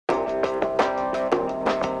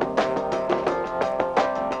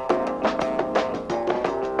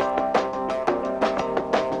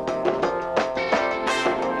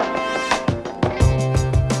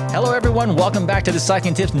everyone. Welcome back to the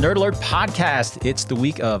Cycling Tips Nerd Alert podcast. It's the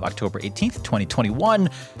week of October 18th, 2021.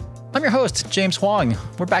 I'm your host, James Huang.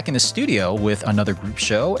 We're back in the studio with another group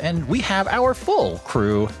show, and we have our full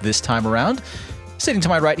crew this time around. Sitting to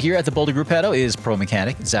my right here at the Boulder Gruppetto is pro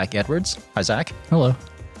mechanic Zach Edwards. Hi, Zach. Hello.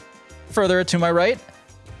 Further to my right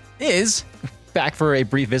is, back for a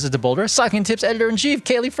brief visit to Boulder, Cycling Tips Editor-in-Chief,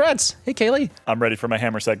 Kaylee Fretz. Hey, Kaylee. I'm ready for my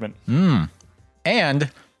hammer segment.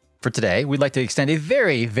 And for today, we'd like to extend a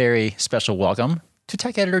very, very special welcome to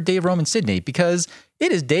tech editor Dave Roman Sydney, because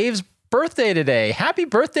it is Dave's birthday today. Happy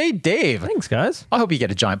birthday, Dave. Thanks, guys. I hope you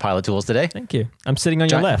get a giant pile of tools today. Thank you. I'm sitting on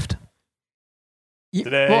your left.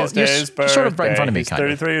 Today's Dave's birthday. You're sort of right in front of me, He's kind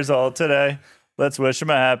of. 33 years old today. Let's wish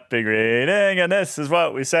him a happy greeting. And this is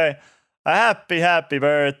what we say. A happy, happy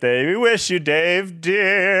birthday. We wish you, Dave,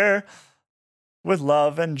 dear, with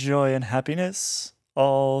love and joy and happiness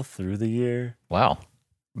all through the year. Wow.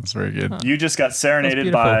 That's very good. You just got serenaded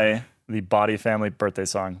beautiful. by the Body Family birthday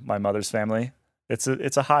song, My Mother's Family. It's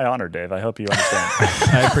a high honor, Dave. I hope you understand.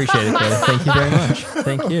 I appreciate it, Kayla. Thank you very much.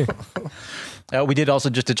 Thank you. We did also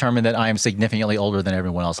just determine that I am significantly older than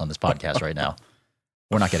everyone else on this podcast right now.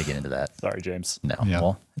 We're not going to get into that. Sorry, James. No. Yeah.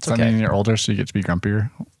 Well, it's Does that okay. mean you're older, so you get to be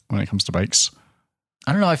grumpier when it comes to bikes?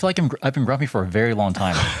 I don't know. I feel like I've been grumpy for a very long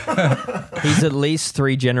time. He's at least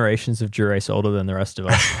 3 generations of Dura-Ace older than the rest of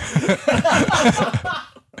us.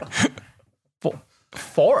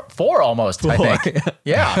 Four almost, I 4. think.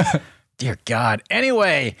 Yeah. Dear God.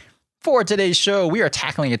 Anyway, for today's show, we are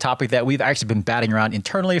tackling a topic that we've actually been batting around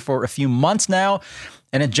internally for a few months now,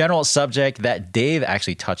 and a general subject that Dave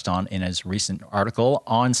actually touched on in his recent article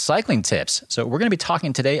on cycling tips. So we're going to be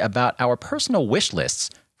talking today about our personal wish lists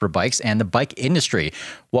for bikes and the bike industry,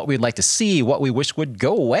 what we'd like to see, what we wish would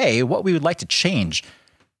go away, what we would like to change.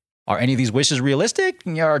 Are any of these wishes realistic?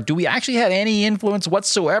 Or do we actually have any influence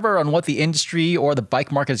whatsoever on what the industry or the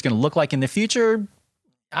bike market is going to look like in the future?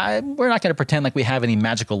 We're not going to pretend like we have any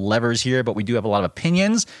magical levers here, but we do have a lot of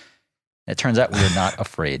opinions. It turns out we are not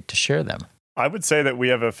afraid to share them. I would say that we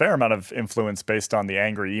have a fair amount of influence based on the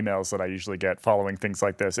angry emails that I usually get following things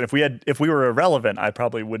like this. If we were irrelevant, I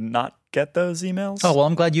probably would not get those emails. Oh, well,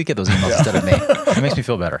 I'm glad you get those emails instead of me. It makes me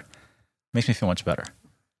feel better. Makes me feel much better.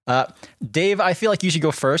 Dave, I feel like you should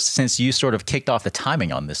go first since you sort of kicked off the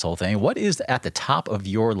timing on this whole thing. What is at the top of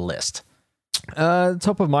your list?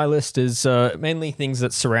 Top of my list is mainly things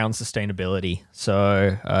that surround sustainability.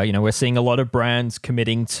 So, we're seeing a lot of brands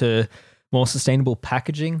committing to more sustainable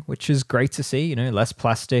packaging, which is great to see. Less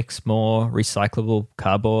plastics, more recyclable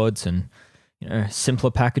cardboards, and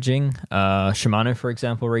simpler packaging. Shimano, for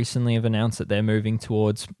example, recently have announced that they're moving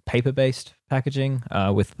towards paper-based packaging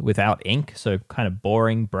without ink, so kind of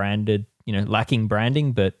boring, branded, lacking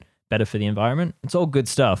branding, but better for the environment. It's all good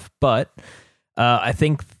stuff, but I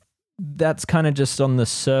think that's kind of just on the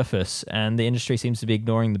surface, and the industry seems to be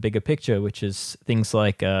ignoring the bigger picture, which is things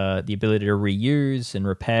like the ability to reuse and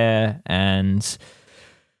repair and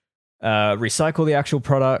recycle the actual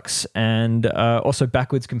products, and also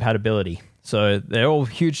backwards compatibility. So they're all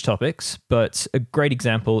huge topics, but a great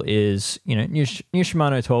example is new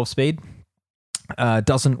Shimano 12-speed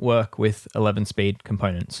doesn't work with 11-speed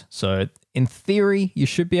components. So in theory, you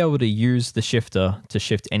should be able to use the shifter to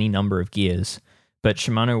shift any number of gears, but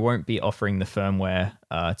Shimano won't be offering the firmware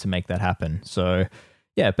to make that happen. So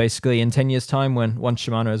yeah, basically in 10 years' time, when once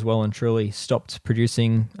Shimano has well and truly stopped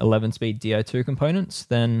producing 11-speed Di2 components,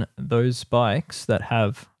 then those bikes that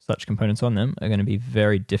have such components on them are going to be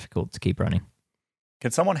very difficult to keep running.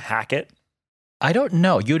 Can someone hack it? I don't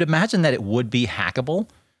know. You'd imagine that it would be hackable,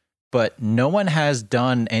 but no one has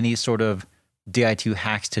done any sort of Di2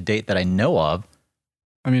 hacks to date that I know of.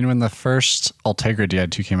 I mean, when the first Ultegra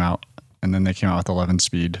Di2 came out, and then they came out with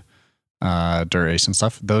 11-speed Dura-Ace and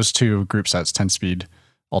stuff, those two group sets, 10-speed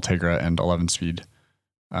Ultegra and 11-speed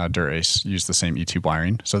Dura-Ace, use the same E-tube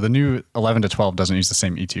wiring. So the new 11 to 12 doesn't use the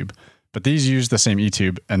same E-tube, but these use the same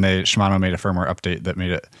E-tube, and Shimano made a firmware update that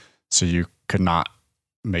made it so you could not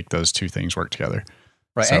make those two things work together.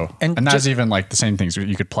 Right. So, and that's just, even like the same things.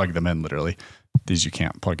 You could plug them in literally. These you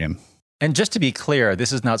can't plug in. And just to be clear,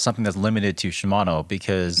 this is not something that's limited to Shimano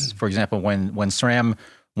because, for example, when SRAM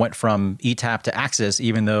went from ETAP to Axis,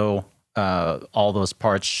 even though all those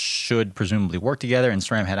parts should presumably work together, and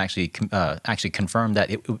SRAM had actually confirmed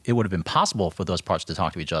that it would have been possible for those parts to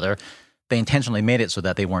talk to each other, they intentionally made it so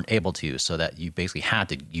that they weren't able to, so that you basically had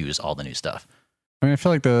to use all the new stuff. I mean, I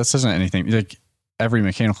feel like this isn't anything like every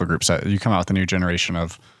mechanical group set. You come out with a new generation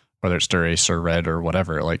of whether it's Dura-Ace or Red or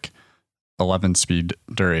whatever. Like 11-speed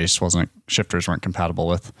Dura-Ace shifters weren't compatible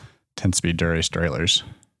with 10-speed Dura-Ace derailleurs.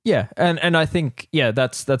 Yeah, and I think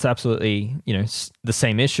that's absolutely the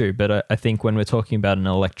same issue. But I think when we're talking about an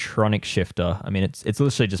electronic shifter, I mean it's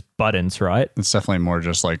literally just buttons, right? It's definitely more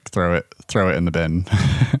just like throw it in the bin.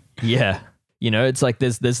 Yeah, it's like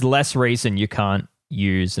there's less reason you can't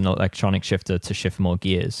use an electronic shifter to shift more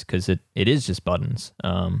gears because it is just buttons.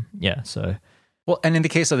 So well, and in the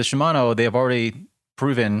case of the Shimano, they've already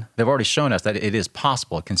shown us that it is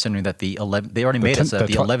possible, considering that they already made us that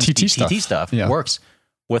the 11-speed TT stuff works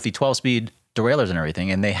with the 12-speed derailleurs and everything,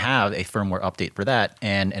 and they have a firmware update for that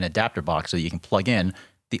and an adapter box so you can plug in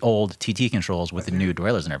the old TT controls with the new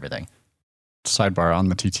derailleurs and everything. Sidebar on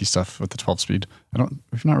the TT stuff with the 12-speed.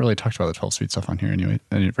 We've not really talked about the 12-speed stuff on here anyway,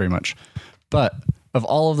 very much. But of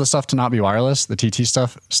all of the stuff to not be wireless, the TT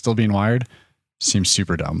stuff still being wired seems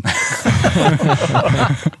super dumb.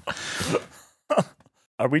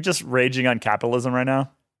 Are we just raging on capitalism right now?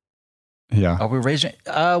 Yeah. Are we raging?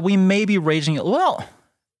 We may be raging. Well,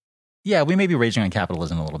 yeah, we may be raging on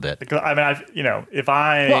capitalism a little bit. Because I mean, if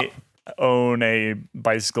I own a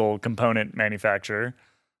bicycle component manufacturer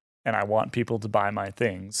and I want people to buy my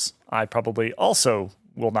things, I probably also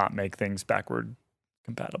will not make things backward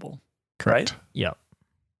compatible. Correct. Right? Yep.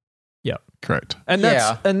 Correct. And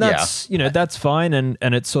that's that's fine, and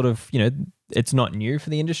it's sort of it's not new for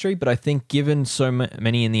the industry, but I think given so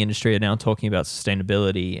many in the industry are now talking about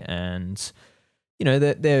sustainability and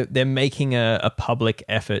they're making a public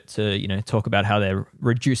effort to talk about how they're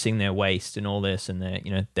reducing their waste and all this, and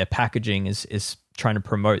their packaging is trying to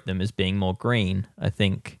promote them as being more green. I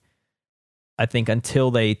think until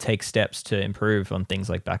they take steps to improve on things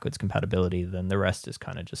like backwards compatibility, then the rest is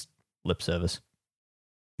kind of just lip service.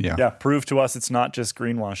 Yeah. Prove to us it's not just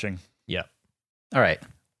greenwashing. Yeah. All right.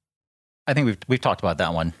 I think we've talked about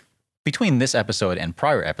that one. Between this episode and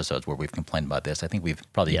prior episodes where we've complained about this, I think we've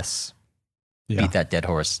probably beat that dead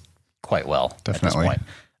horse quite well. Definitely. At this point.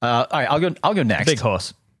 All right, I'll go next. Big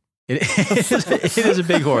horse. It is a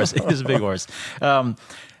big horse. It is a big horse.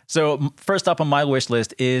 So first up on my wish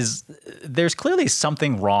list is there's clearly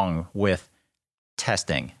something wrong with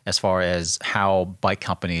testing as far as how bike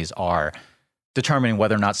companies are determining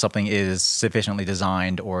whether or not something is sufficiently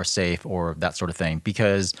designed or safe or that sort of thing.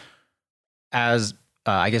 Because as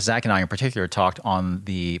I guess Zach and I in particular talked on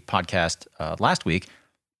the podcast last week,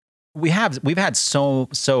 we've had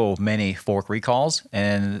so many fork recalls,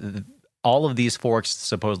 and all of these forks,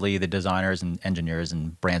 supposedly the designers and engineers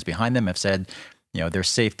and brands behind them have said, they're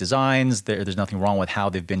safe designs. There's nothing wrong with how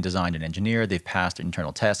they've been designed and engineered. They've passed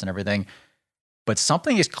internal tests and everything. But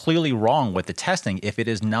something is clearly wrong with the testing if it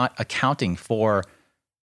is not accounting for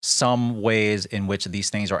some ways in which these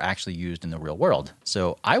things are actually used in the real world.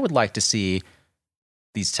 So I would like to see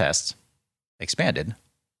these tests expanded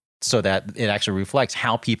so that it actually reflects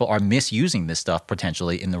how people are misusing this stuff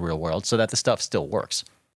potentially in the real world so that the stuff still works.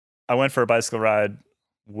 I went for a bicycle ride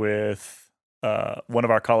with one of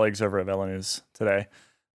our colleagues over at Velonews today,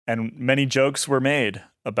 and many jokes were made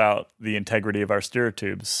about the integrity of our steer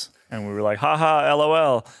tubes. And we were like, haha,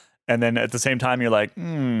 LOL. And then at the same time, you're like,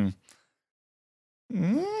 Yeah.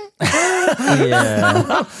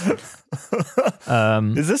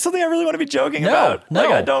 Is this something I really want to be joking about? No.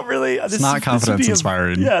 Like, I don't really. It's not confidence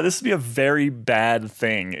inspiring. This would be a very bad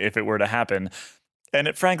thing if it were to happen.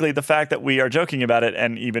 And frankly, the fact that we are joking about it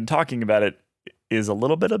and even talking about it is a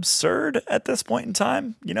little bit absurd at this point in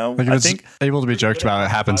time. I think able to be joked about.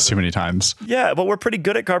 It happens too many times. Yeah, but we're pretty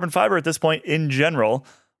good at carbon fiber at this point in general.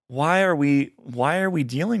 Why are we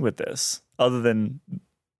dealing with this other than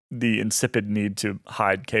the insipid need to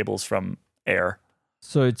hide cables from air?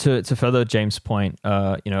 So to further James' point,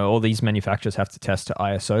 all these manufacturers have to test to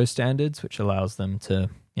ISO standards, which allows them to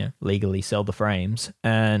legally sell the frames.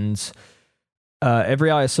 And every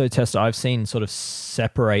ISO test I've seen sort of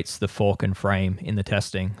separates the fork and frame in the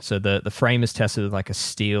testing. So the frame is tested with like a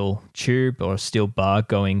steel tube or a steel bar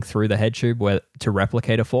going through the head tube to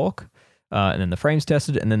replicate a fork. And then the frame's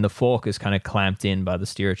tested, and then the fork is kind of clamped in by the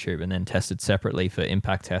steerer tube and then tested separately for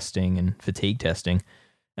impact testing and fatigue testing.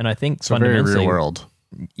 And I think very real world.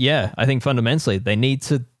 Yeah, I think fundamentally they need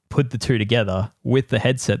to put the two together with the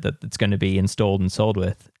headset that's going to be installed and sold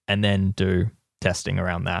with, and then do testing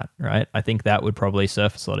around that, right? I think that would probably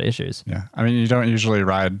surface a lot of issues. Yeah. I mean, you don't usually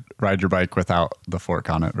ride your bike without the fork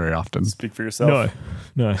on it very often. Speak for yourself.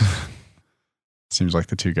 No. Seems like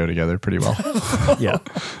the two go together pretty well. Yeah.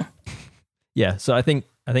 Yeah, so I think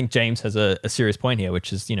James has a serious point here,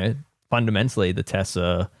 which is, fundamentally the tests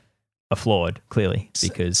are flawed, clearly,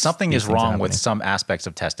 because something is wrong with some aspects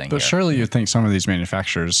of testing. But surely you'd think some of these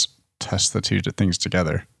manufacturers test the two things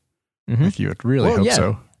together. Mm-hmm. Like you would really hope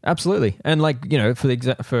so. Absolutely. And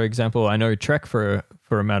for example, I know Trek for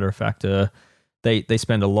a matter of fact they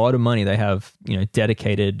spend a lot of money. They have, you know,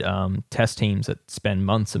 dedicated test teams that spend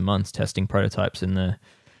months and months testing prototypes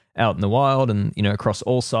out in the wild, and, you know, across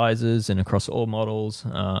all sizes and across all models,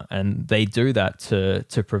 and they do that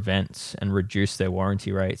to prevent and reduce their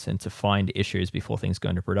warranty rates and to find issues before things go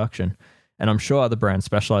into production. And I'm sure other brands,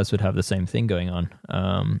 Specialized, would have the same thing going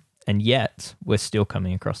on. And yet we're still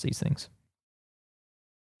coming across these things.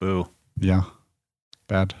 Boo. Yeah.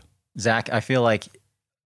 Bad. Zach, I feel like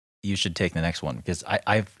you should take the next one, because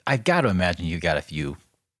I've got to imagine you got a few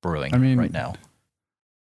brewing right now.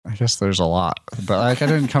 I guess there's a lot, but like I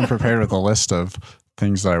didn't come prepared with a list of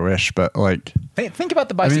things that I wish, but like think about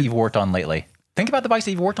the bikes that you've worked on lately. Think about the bikes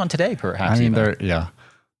that you've worked on today, perhaps. I mean,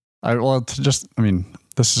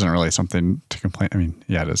 this isn't really something to complain. I mean,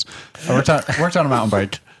 yeah, it is. I worked on a mountain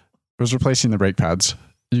bike. It was replacing the brake pads.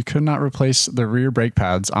 You could not replace the rear brake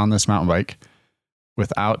pads on this mountain bike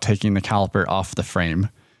without taking the caliper off the frame,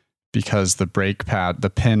 because the brake pad, the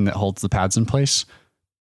pin that holds the pads in place,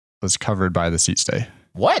 was covered by the seat stay.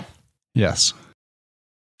 What? Yes.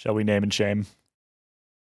 Shall we name and shame?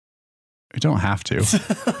 We don't have to.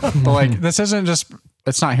 But like, this isn't just,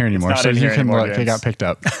 it's not here anymore. So you can look, it got picked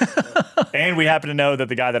up. And we happen to know that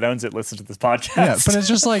the guy that owns it listens to this podcast. Yeah, but it's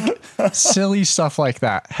just like silly stuff like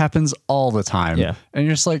that happens all the time. Yeah. And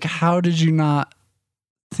you're just like, how did you not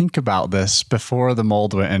think about this before the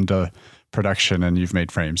mold went into production and you've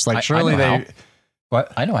made frames? Like, surely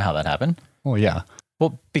what? I know how that happened. Well, yeah.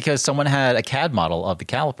 Well, because someone had a CAD model of the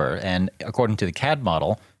caliper, and according to the CAD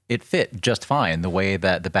model, it fit just fine the way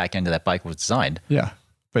that the back end of that bike was designed. Yeah.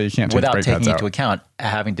 But you can't take without brake taking pads into out. account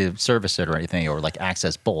having to service it or anything, or like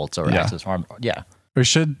access bolts or access arm. Yeah. We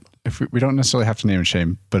should, if we don't necessarily have to name and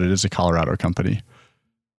shame, but it is a Colorado company.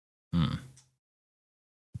 We'll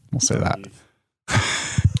say that.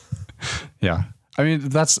 Yeah. I mean,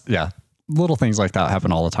 little things like that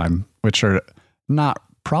happen all the time, which are not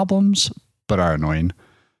problems, but are annoying.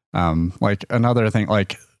 Like another thing,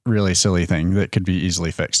 like really silly thing that could be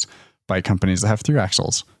easily fixed by companies that have through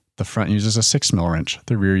axles. The front uses a 6 mil wrench.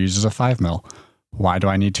 The rear uses a 5 mil. Why do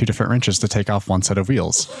I need two different wrenches to take off one set of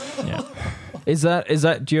wheels? Yeah. Is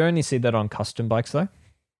that, do you only see that on custom bikes though?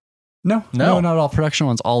 No, not at all. Production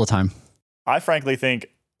ones all the time. I frankly think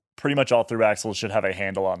pretty much all through axles should have a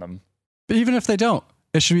handle on them. But even if they don't,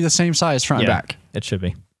 it should be the same size front and back. It should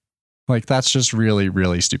be. Like, that's just really,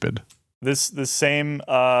 really stupid. This same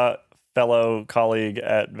fellow colleague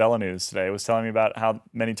at VeloNews today was telling me about how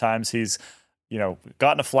many times he's,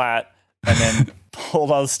 gotten a flat and then pulled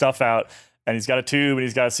all the stuff out, and he's got a tube and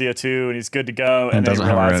he's got a CO2 and he's good to go, and then he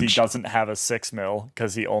realized he doesn't have a 6 mil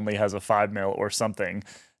because he only has a 5 mil or something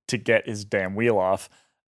to get his damn wheel off.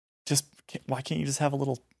 Why can't you just have a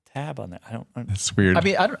little tab on that? It's weird. I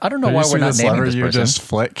mean, I don't know why we're not naming this person. You just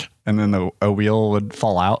flick and then a wheel would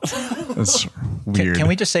fall out. It's weird. Can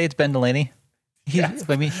we just say it's Ben Delaney?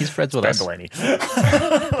 I mean, he's friends with us. Ben Delaney.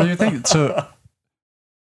 But you think to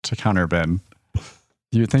counter Ben,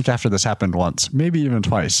 you would think after this happened once, maybe even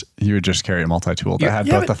twice, you would just carry a multi-tool that had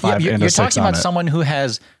both the 5 and a 6 on it. You're talking about someone who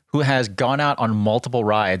has gone out on multiple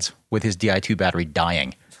rides with his Di2 battery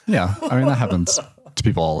dying. Yeah, I mean, that happens to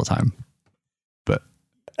people all the time.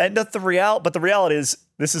 But the reality is,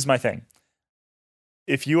 this is my thing.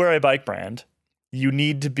 If you are a bike brand, you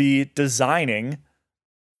need to be designing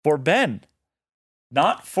for Ben,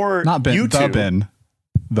 not Ben, you two.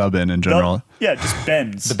 The Ben in general. Just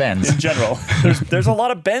Bens. The Bens in general. There's a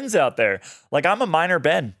lot of Bens out there. Like, I'm a minor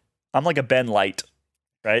Ben. I'm like a Ben light,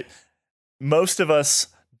 right? Most of us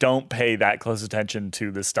don't pay that close attention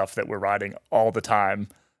to the stuff that we're riding all the time.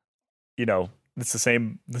 It's the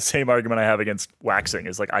same argument I have against waxing.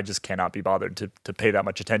 Is like, I just cannot be bothered to pay that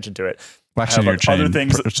much attention to it. Waxing your chain. Other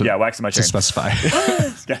things, waxing my chain. To specify.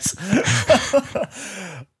 Yes.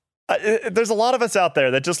 There's a lot of us out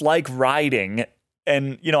there that just like riding.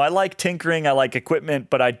 And, I like tinkering, I like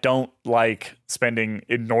equipment, but I don't like spending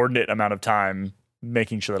inordinate amount of time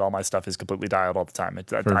making sure that all my stuff is completely dialed all the time. I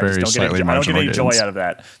just don't get any joy out of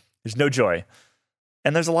that. There's no joy.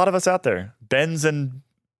 And there's a lot of us out there, Bens and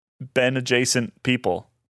Ben adjacent people.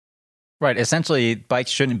 Right. Essentially,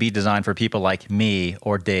 bikes shouldn't be designed for people like me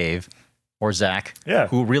or Dave or Zach,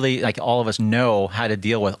 who really, like all of us, know how to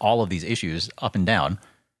deal with all of these issues up and down.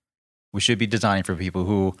 We should be designing for people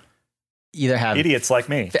who either have idiots like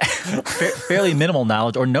me, fairly minimal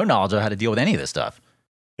knowledge or no knowledge of how to deal with any of this stuff.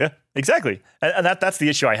 Yeah, exactly. And that's the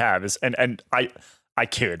issue I have is, and I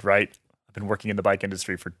kid, right? I've been working in the bike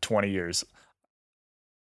industry for 20 years,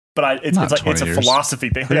 but it's a philosophy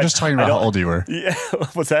thing. We were just talking about how old you were. Yeah.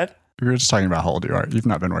 What's that? We were just talking about how old you are. You've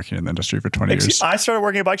not been working in the industry for 20 years. I started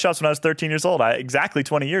working at bike shops when I was 13 years old. Exactly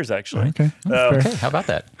 20 years, actually. Okay. Okay. How about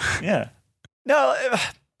that? Yeah. No,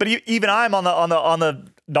 but even I'm on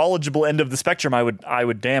the knowledgeable end of the spectrum. I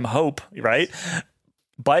would damn hope, right?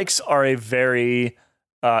 Bikes are a very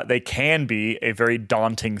they can be a very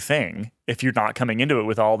daunting thing if you're not coming into it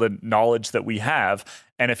with all the knowledge that we have.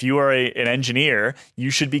 And if you are an engineer,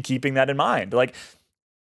 you should be keeping that in mind. Like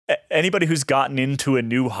anybody who's gotten into a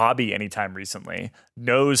new hobby anytime recently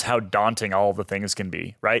knows how daunting all of the things can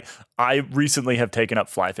be, right? I recently have taken up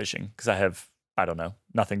fly fishing because I have, I don't know,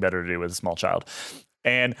 nothing better to do with a small child.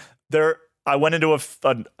 And I went into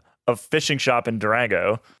a fishing shop in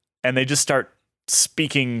Durango, and they just start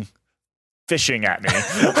speaking fishing at me.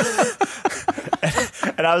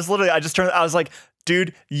 and I was literally, I was like,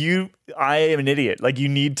 dude, I am an idiot. Like you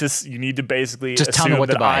need to basically just assume tell me what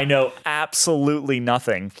that to buy. I know absolutely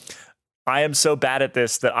nothing. I am so bad at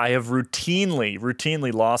this that I have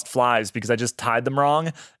routinely lost flies because I just tied them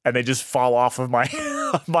wrong and they just fall off of my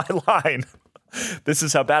my line. This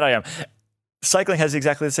is how bad I am. Cycling has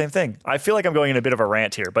exactly the same thing. I feel like I'm going in a bit of a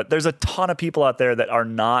rant here, but there's a ton of people out there that are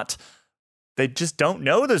not, they just don't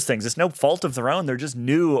know those things. It's no fault of their own. They're just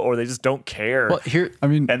new or they just don't care. Well, here,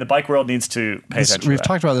 And the bike world needs to pay attention to We've that.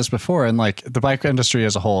 talked about this before, and like the bike industry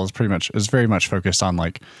as a whole is very much focused on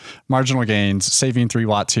like marginal gains, saving 3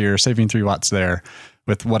 watts here, saving 3 watts there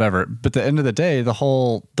with whatever. But at the end of the day,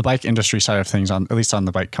 the bike industry side of things, at least on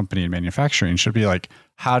the bike company and manufacturing, should be like,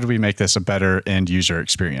 how do we make this a better end user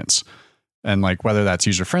experience? And like whether that's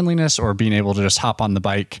user friendliness or being able to just hop on the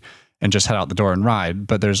bike and just head out the door and ride.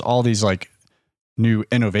 But there's all these like new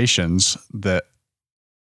innovations that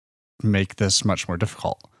make this much more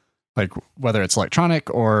difficult. Like whether it's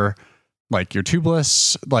electronic or like your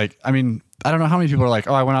tubeless, like, I mean, I don't know how many people are like,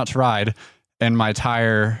 oh, I went out to ride and my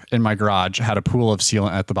tire in my garage had a pool of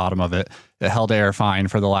sealant at the bottom of it. It held air fine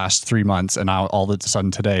for the last 3 months. And now all of a sudden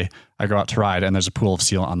today I go out to ride and there's a pool of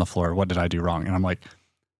sealant on the floor. What did I do wrong? And I'm like,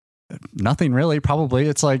 nothing really, probably.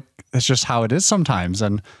 It's like, it's just how it is sometimes.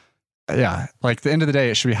 And yeah, like at the end of the day,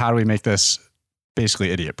 it should be, how do we make this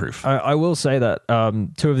basically idiot proof? I will say that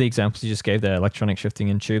 2 of the examples you just gave there, electronic shifting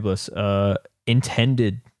and tubeless,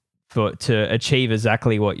 intended to achieve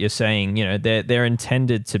exactly what you're saying. You know, they're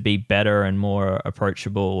intended to be better and more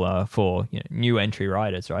approachable for new entry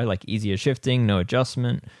riders, right? Like easier shifting, no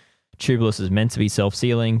adjustment. Tubeless is meant to be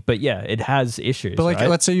self-sealing, but yeah, it has issues. But like, right?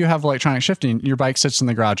 let's say you have electronic shifting, your bike sits in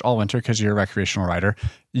the garage all winter because you're a recreational rider.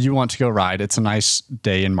 You want to go ride. It's a nice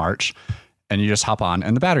day in March and you just hop on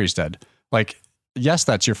and the battery's dead. Like, yes,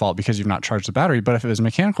 that's your fault because you've not charged the battery. But if it was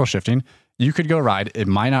mechanical shifting, you could go ride. It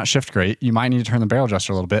might not shift great. You might need to turn the barrel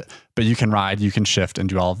adjuster a little bit, but you can ride, you can shift and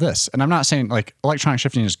do all of this. And I'm not saying like electronic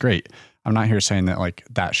shifting is great. I'm not here saying that like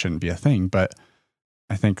that shouldn't be a thing, but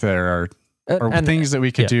I think there are things that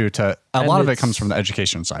we could do to, a lot of it comes from the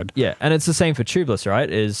education side. Yeah, and it's the same for tubeless, right?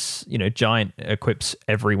 Is, Giant equips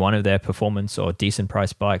every one of their performance or decent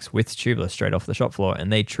price bikes with tubeless straight off the shop floor,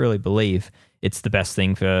 and they truly believe it's the best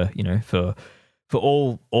thing for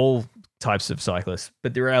all types of cyclists.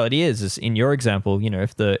 But the reality is in your example,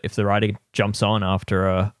 if the rider jumps on after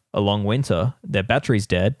a long winter, their battery's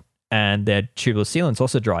dead and their tubeless sealant's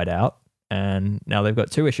also dried out, and now they've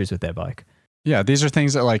got 2 issues with their bike. Yeah, these are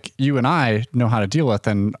things that like you and I know how to deal with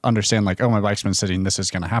and understand like, oh, my bike's been sitting, this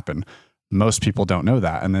is going to happen. Most people don't know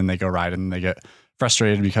that. And then they go ride and they get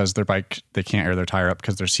frustrated because their bike, they can't air their tire up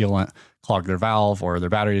because their sealant clogged their valve or their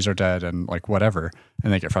batteries are dead and like whatever.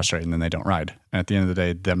 And they get frustrated and then they don't ride. And at the end of the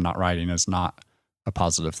day, them not riding is not a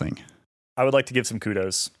positive thing. I would like to give some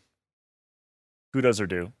kudos. Kudos are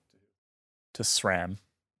due to SRAM.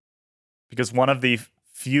 Because one of the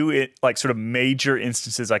few like sort of major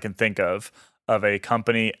instances I can think of a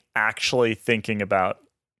company actually thinking about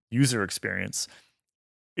user experience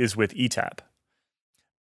is with eTap.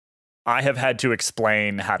 I have had to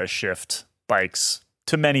explain how to shift bikes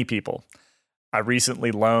to many people. I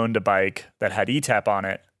recently loaned a bike that had eTap on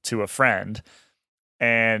it to a friend,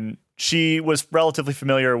 and she was relatively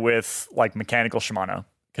familiar with like mechanical Shimano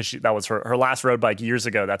because that was her last road bike years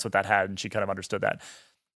ago. That's what that had, and she kind of understood that.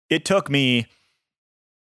 It took me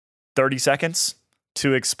 30 seconds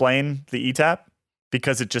to explain the eTap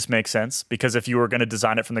because it just makes sense. Because if you were going to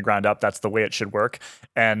design it from the ground up, that's the way it should work.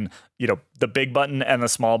 And, the big button and the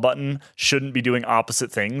small button shouldn't be doing opposite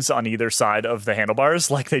things on either side of the handlebars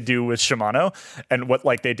like they do with Shimano. And what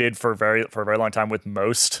like they did for a very long time with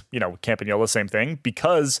most, Campagnola, same thing,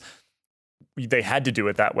 because they had to do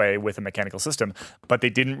it that way with a mechanical system, but they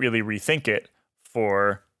didn't really rethink it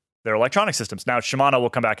for their electronic systems. Now, Shimano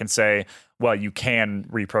will come back and say, well, you can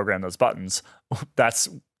reprogram those buttons. That's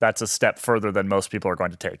a step further than most people are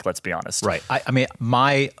going to take, let's be honest. Right. I mean,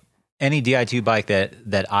 any Di2 bike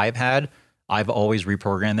that I've had, I've always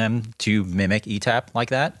reprogrammed them to mimic eTap like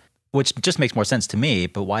that. which just makes more sense to me.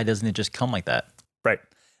 But why doesn't it just come like that? Right.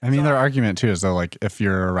 I mean, their argument too is though, like if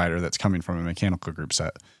you're a rider that's coming from a mechanical group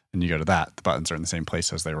set and you go to that, the buttons are in the same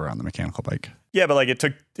place as they were on the mechanical bike. Yeah, but like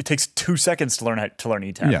it takes 2 seconds to learn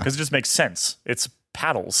ETAP Yeah. because it just makes sense. It's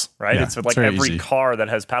paddles, right? Yeah, it's like it's very every easy. car that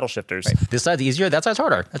has paddle shifters. This side's easier. That side's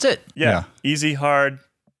harder. That's it. Yeah. Easy, hard,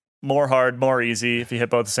 more easy if you hit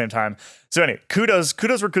both at the same time. So anyway, kudos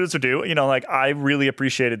where kudos are due. You know, like I really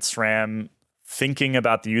appreciated SRAM thinking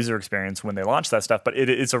about the user experience when they launched that stuff, but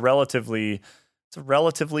it's a relatively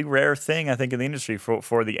rare thing, I think, in the industry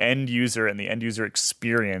for the end user and the end user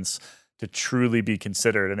experience to truly be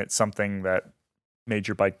considered. And it's something that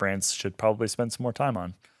major bike brands should probably spend some more time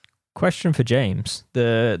on. Question for James: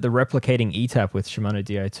 the replicating ETAP with Shimano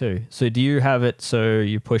Di2. So do you have it so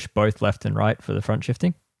you push both left and right for the front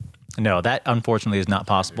shifting? No, that unfortunately is not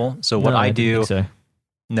possible. So what No, I didn't do, think so.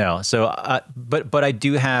 no. So, but I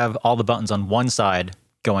do have all the buttons on one side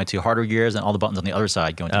going to harder gears and all the buttons on the other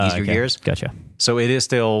side going to easier Okay. gears. Gotcha. So it is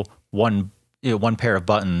still one pair of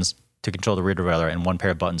buttons to control the rear derailleur and one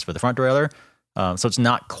pair of buttons for the front derailleur. So it's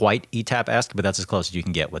not quite ETAP-esque, but that's as close as you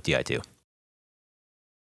can get with Di2.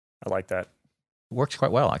 I like that. Works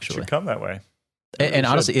quite well, It actually. should come that way. And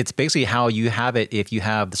honestly, it's basically how you have it if you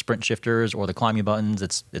have the sprint shifters or the climbing buttons.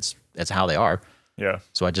 It's how they are. Yeah.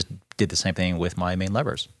 So I just did the same thing with my main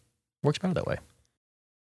levers. Works better that way.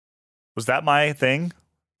 Was that my thing?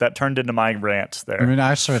 That turned into my rant there. I mean,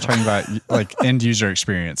 I started talking about like end user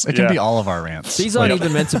experience. It can Yeah. be all of our rants. These aren't Like-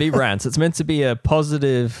 even meant to be rants. It's meant to be a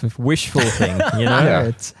positive, wishful thing. You know, Yeah.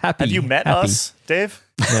 it's happy. Have you met happy. us, Dave?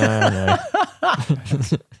 No. I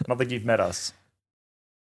don't think you've met us.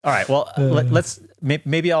 All right. Well, let's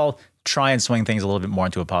maybe I'll try and swing things a little bit more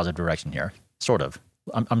into a positive direction here. Sort of.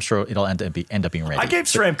 I'm sure it'll end up being randy. I gave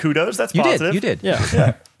SRAM kudos. That's You positive. did. You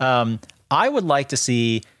did. Yeah. I would like to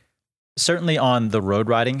see, certainly on the road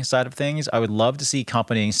riding side of things, I would love to see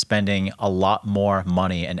companies spending a lot more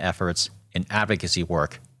money and efforts in advocacy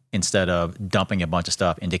work instead of dumping a bunch of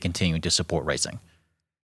stuff into continuing to support racing.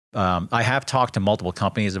 I have talked to multiple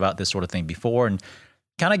companies about this sort of thing before and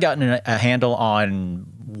kind of gotten a handle on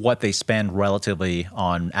what they spend relatively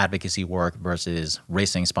on advocacy work versus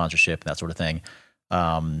racing sponsorship, that sort of thing.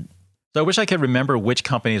 So I wish I could remember which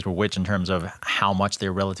companies were which in terms of how much they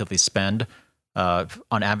relatively spend on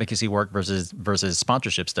advocacy work versus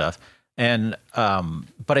sponsorship stuff. And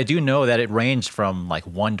but I do know that it ranged from like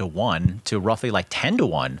 1-to-1 to roughly like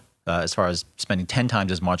 10-to-1 as far as spending 10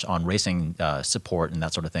 times as much on racing support and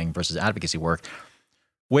that sort of thing versus advocacy work,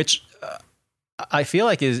 which I feel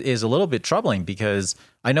like is a little bit troubling because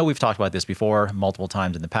I know we've talked about this before multiple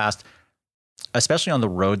times in the past, especially on the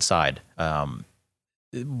road side.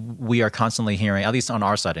 We are constantly hearing, at least on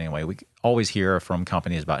our side anyway, we always hear from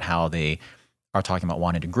companies about how they are talking about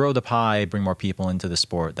wanting to grow the pie, bring more people into the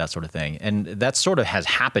sport, that sort of thing. And that sort of has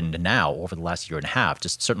happened now over the last year and a half,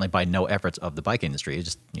 just certainly by no efforts of the bike industry.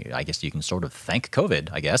 It's just, I guess you can sort of thank COVID,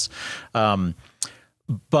 I guess.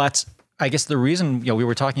 But I guess the reason, we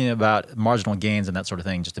were talking about marginal gains and that sort of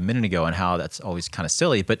thing just a minute ago and how that's always kind of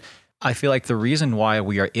silly. But I feel like the reason why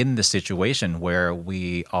we are in this situation where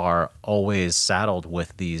we are always saddled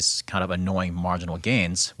with these kind of annoying marginal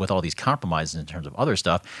gains with all these compromises in terms of other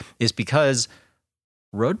stuff is because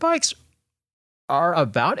road bikes are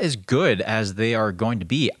about as good as they are going to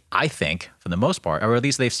be, I think, for the most part, or at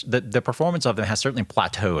least the performance of them has certainly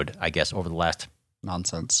plateaued, I guess, over the last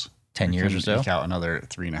Nonsense. 10 years or so, Eke out another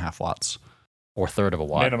 3.5 watts. or third of a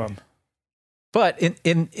watt. Minimum. But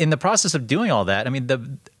in the process of doing all that, I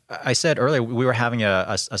mean, I said earlier we were having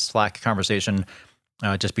a Slack conversation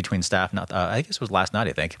just between staff. I guess it was last night,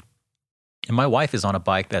 I think. And my wife is on a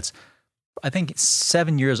bike that's, I think,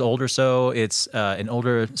 7 years old or so. It's an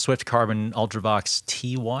older Swift Carbon Ultravox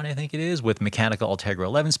T1, I think it is, with mechanical Ultegra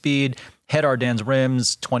 11 speed, head Ardennes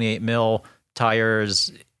rims, 28 mil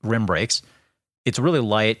tires, rim brakes. It's really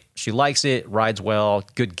light. She likes it, rides well,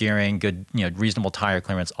 good gearing, good, reasonable tire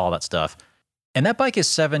clearance, all that stuff. And that bike is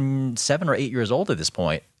 7 or 8 years old at this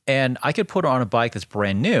point. And I could put her on a bike that's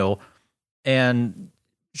brand new. And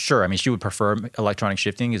sure, I mean, she would prefer electronic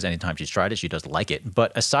shifting as anytime she's tried it, she does like it.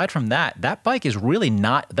 But aside from that, that bike is really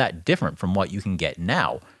not that different from what you can get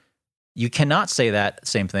now. You cannot say that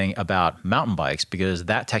same thing about mountain bikes because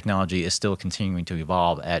that technology is still continuing to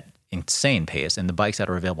evolve at insane pace. And the bikes that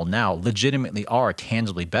are available now legitimately are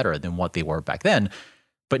tangibly better than what they were back then.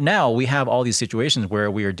 But now we have all these situations where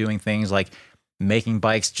we are doing things like making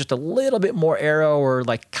bikes just a little bit more aero or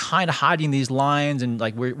like kind of hiding these lines. And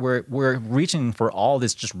like we're reaching for all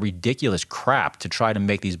this just ridiculous crap to try to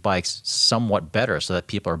make these bikes somewhat better so that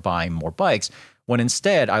people are buying more bikes. When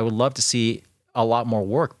instead I would love to see a lot more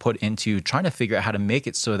work put into trying to figure out how to make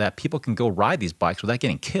it so that people can go ride these bikes without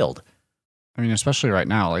getting killed. I mean, especially right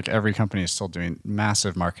now, like every company is still doing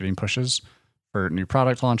massive marketing pushes for new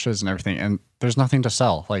product launches and everything. And there's nothing to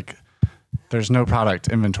sell. Like there's no product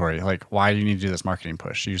inventory. Like why do you need to do this marketing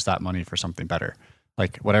push? Use that money for something better.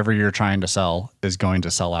 Like whatever you're trying to sell is going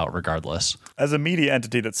to sell out regardless. As a media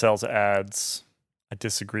entity that sells ads, I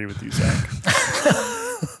disagree with you, Zach.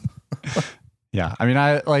 Yeah. I mean,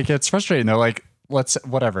 it's frustrating though. Like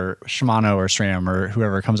whatever, Shimano or SRAM or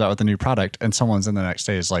whoever comes out with a new product and someone's in the next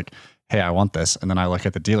day is like, hey, I want this. And then I look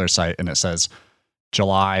at the dealer site and it says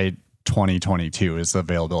July 2022 is the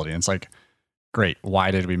availability. And it's like, great.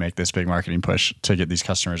 Why did we make this big marketing push to get these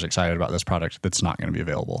customers excited about this product that's not going to be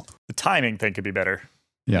available? The timing thing could be better.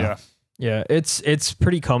 Yeah. Yeah, it's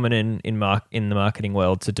pretty common in the marketing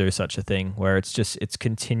world to do such a thing where it's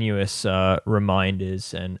continuous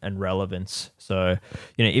reminders and relevance. So,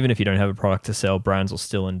 even if you don't have a product to sell, brands will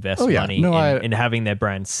still invest money in having their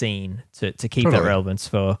brand seen to keep that relevance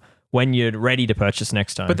for when you're ready to purchase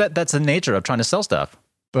next time. But that's the nature of trying to sell stuff.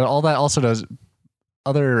 But all that also does,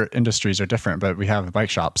 other industries are different, but we have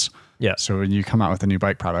bike shops. Yeah. So when you come out with a new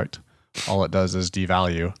bike product, all it does is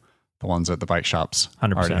devalue the ones that the bike shops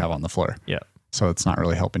 100%. already have on the floor. Yeah. So it's not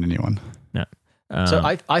really helping anyone. No. So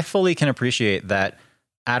I fully can appreciate that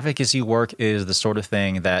advocacy work is the sort of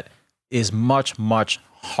thing that is much, much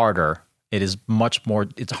harder. It is much more,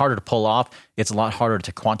 it's harder to pull off. It's a lot harder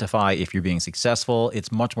to quantify if you're being successful.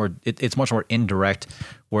 It's much more indirect.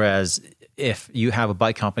 Whereas if you have a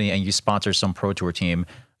bike company and you sponsor some pro tour team,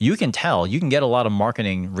 you can get a lot of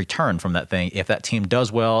marketing return from that thing. If that team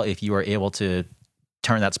does well, if you are able to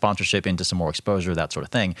turn that sponsorship into some more exposure, that sort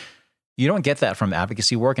of thing. You don't get that from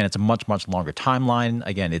advocacy work, and it's a much, much longer timeline.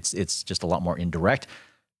 Again, it's just a lot more indirect.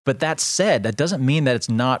 But that said, that doesn't mean that it's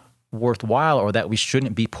not worthwhile or that we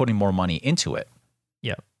shouldn't be putting more money into it.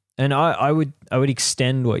 Yeah. And I would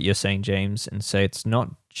extend what you're saying, James, and say it's not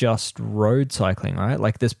just road cycling, right?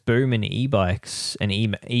 Like this boom in e-bikes and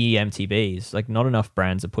e-MTBs, like not enough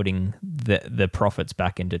brands are putting the profits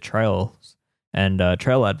back into trails and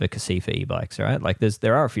trail advocacy for e-bikes, right? Like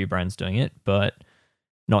there are a few brands doing it, but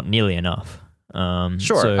not nearly enough. Sure.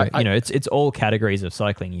 So, it's all categories of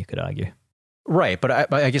cycling, you could argue. Right.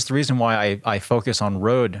 But I guess the reason why I focus on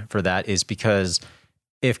road for that is because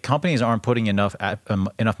if companies aren't putting enough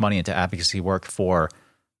money into advocacy work for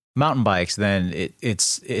mountain bikes, then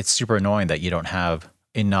it's super annoying that you don't have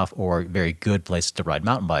enough or very good places to ride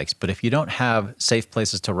mountain bikes. But if you don't have safe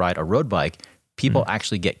places to ride a road bike, people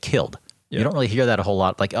actually get killed. Yeah. You don't really hear that a whole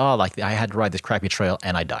lot. Like I had to ride this crappy trail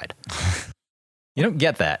and I died. You don't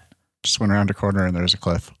get that. Just went around a corner and there's a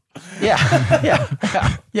cliff. Yeah,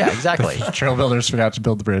 exactly. Trail builders forgot to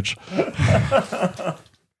build the bridge.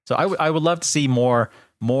 So I would love to see more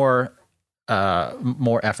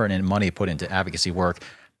effort and money put into advocacy work.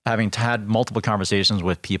 Having had multiple conversations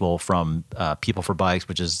with people from People for Bikes,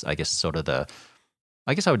 which is I guess I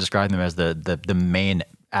would describe them as the main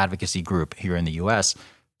advocacy group here in the U.S.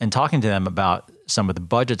 and talking to them about some of the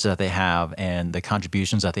budgets that they have and the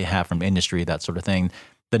contributions that they have from industry, that sort of thing.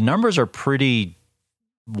 The numbers are pretty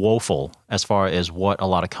woeful as far as what a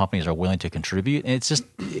lot of companies are willing to contribute. And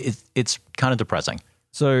it's kind of depressing.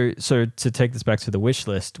 So to take this back to the wish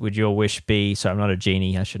list, would your wish be, so I'm not a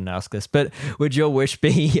genie, I shouldn't ask this, but would your wish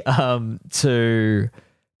be to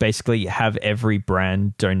basically have every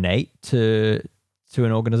brand donate to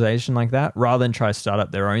an organization like that rather than try to start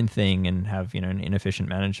up their own thing and have, an inefficient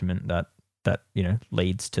management that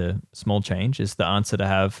leads to small change? Is the answer to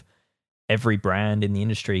have every brand in the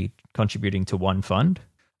industry contributing to one fund?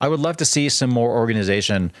 I would love to see some more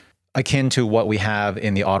organization akin to what we have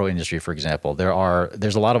in the auto industry, for example.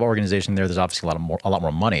 There's a lot of organization there. There's obviously a lot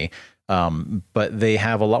more money, but they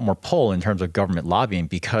have a lot more pull in terms of government lobbying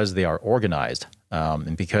because they are organized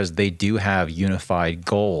and because they do have unified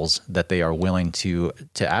goals that they are willing to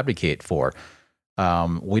advocate for.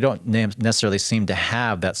 We don't necessarily seem to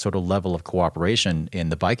have that sort of level of cooperation in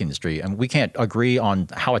the bike industry, and we can't agree on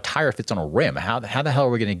how a tire fits on a rim. How the hell are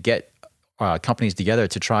we going to get companies together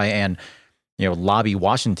to try and lobby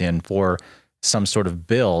Washington for some sort of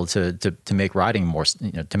bill to make riding more,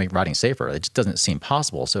 to make riding safer? It just doesn't seem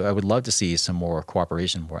possible. So I would love to see some more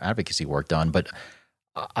cooperation, more advocacy work done. But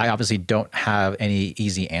I obviously don't have any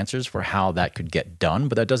easy answers for how that could get done.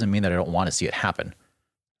 But that doesn't mean that I don't want to see it happen.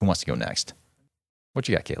 Who wants to go next? What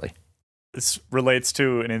you got, Kaylee? This relates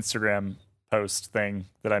to an Instagram post thing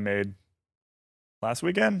that I made last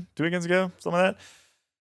weekend, 2 weekends ago, something like that,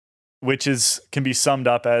 which can be summed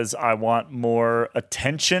up as I want more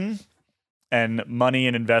attention and money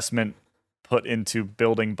and investment put into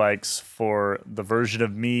building bikes for the version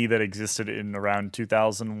of me that existed in around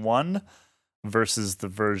 2001 versus the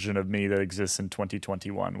version of me that exists in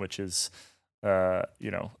 2021, which is, a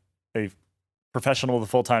professional with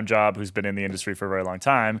a full-time job who's been in the industry for a very long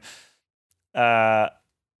time.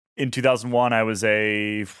 In 2001, I was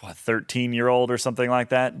a 13-year-old or something like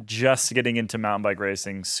that, just getting into mountain bike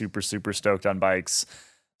racing, super, super stoked on bikes,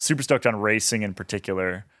 super stoked on racing in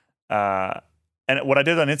particular. And what I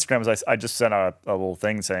did on Instagram was I just sent a little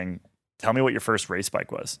thing saying, tell me what your first race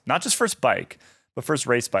bike was. Not just first bike, but first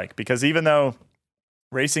race bike. Because even though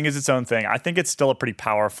racing is its own thing, I think it's still a pretty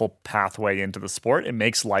powerful pathway into the sport. It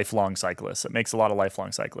makes lifelong cyclists. It makes a lot of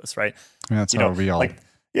lifelong cyclists, right? I mean, that's how we all... like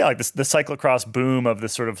the cyclocross boom of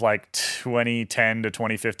this sort of like 2010 to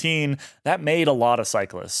 2015, that made a lot of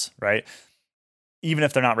cyclists, right? Even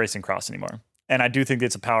if they're not racing cross anymore. And I do think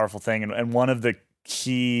it's a powerful thing. And one of the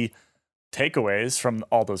key takeaways from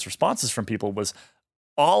all those responses from people was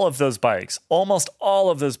all of those bikes, almost all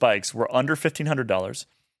of those bikes were under $1,500.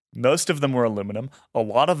 Most of them were aluminum. A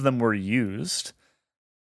lot of them were used.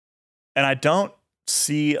 And I don't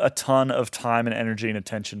see a ton of time and energy and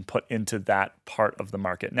attention put into that part of the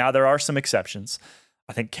market. Now, there are some exceptions.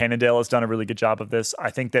 I think Cannondale has done a really good job of this. I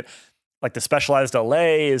think that like the Specialized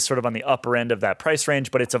LA is sort of on the upper end of that price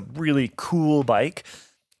range, but it's a really cool bike.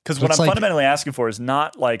 Because what I'm fundamentally asking for is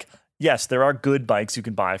not like, yes, there are good bikes you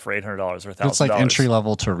can buy for $800 or $1,000. It's like entry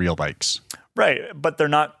level to real bikes. Right. But they're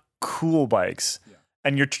not cool bikes. Yeah.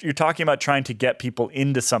 And you're talking about trying to get people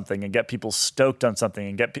into something and get people stoked on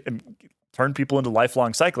something and turn people into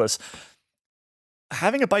lifelong cyclists.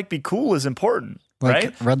 Having a bike be cool is important, like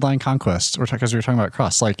right? Redline Conquest, because we were talking about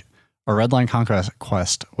cross, like a Redline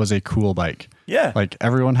Conquest was a cool bike. Yeah. Like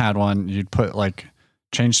everyone had one. You'd put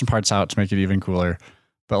change some parts out to make it even cooler.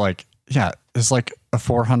 But it's like a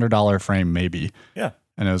 $400 frame maybe. Yeah.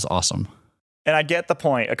 And it was awesome. And I get the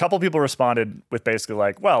point. A couple people responded with basically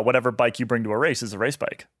like, well, whatever bike you bring to a race is a race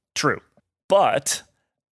bike. True. But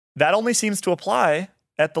that only seems to apply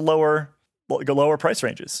at the lower price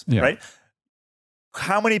ranges, right?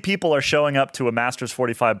 How many people are showing up to a Masters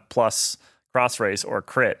 45 plus cross race or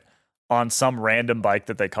crit on some random bike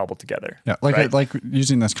that they cobbled together? Yeah. Like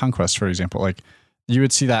using this Conquest, for example, like you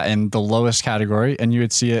would see that in the lowest category and you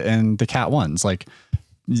would see it in the Cat 1s. Like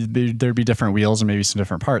there'd be different wheels and maybe some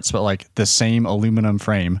different parts, but like the same aluminum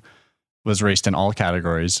frame was raced in all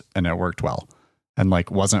categories and it worked well and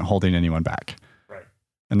like wasn't holding anyone back. Right.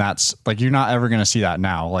 And that's like, you're not ever going to see that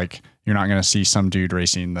now. Like you're not going to see some dude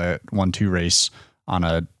racing the 1-2 race on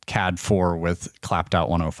a CAD 4 with clapped out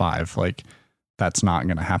 105. Like that's not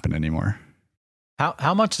going to happen anymore.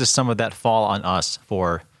 How much does some of that fall on us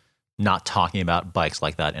for not talking about bikes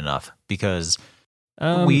like that enough? Because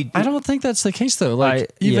I don't think that's the case though.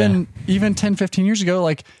 Like even 10, 15 years ago,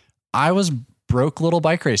 like I was broke little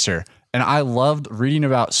bike racer and I loved reading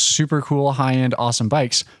about super cool, high end, awesome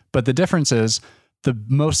bikes. But the difference is the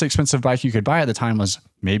most expensive bike you could buy at the time was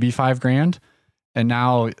maybe $5,000. And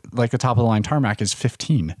now like the top of the line tarmac is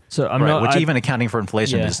 15. So I'm even accounting for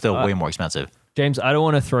inflation is still way more expensive. James, I don't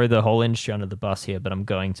want to throw the whole industry under the bus here, but I'm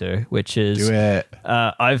going to, which is do it.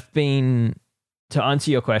 To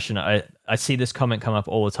answer your question, I see this comment come up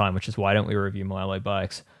all the time, which is why don't we review more alloy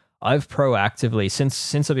bikes? I've proactively,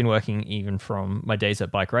 since I've been working even from my days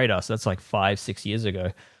at Bike Radar, so that's like 5-6 years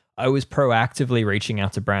ago, I was proactively reaching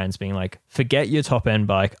out to brands being like, forget your top end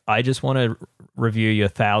bike. I just want to review your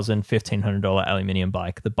 $1,000, $1,500 aluminum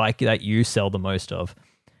bike, the bike that you sell the most of.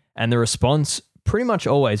 And the response pretty much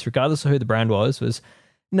always, regardless of who the brand was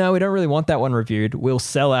no, we don't really want that one reviewed. We'll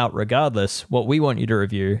sell out regardless. What we want you to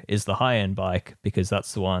review is the high-end bike because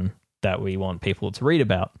that's the one that we want people to read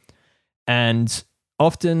about. And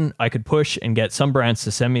often I could push and get some brands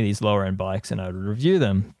to send me these lower-end bikes and I would review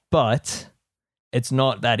them, but it's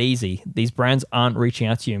not that easy. These brands aren't reaching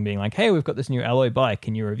out to you and being like, hey, we've got this new alloy bike.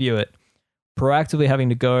 Can you review it? Proactively having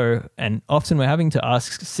to go, and often we're having to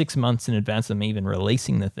ask 6 months in advance of them even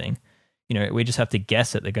releasing the thing. We just have to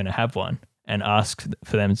guess that they're going to have one and ask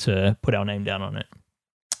for them to put our name down on it.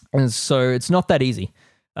 And so it's not that easy.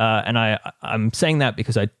 And I'm saying that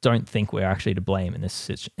because I don't think we're actually to blame in this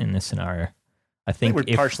scenario. I think we're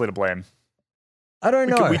partially to blame. I don't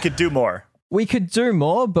know. We could do more. We could do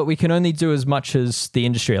more, but we can only do as much as the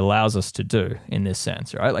industry allows us to do in this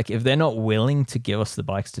sense, right? Like if they're not willing to give us the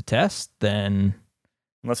bikes to test, then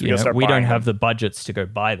unless we don't have the budgets to go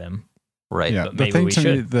buy them. Right. Yeah. But the thing to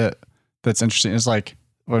should. me that's interesting is like,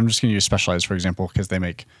 well, I'm just going to use Specialized, for example, because they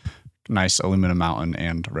make nice aluminum mountain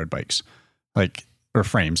and road bikes, or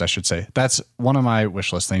frames, I should say. That's one of my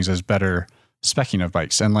wish list things is better speccing of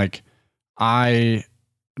bikes. And not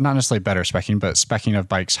necessarily better speccing, but speccing of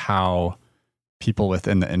bikes, how people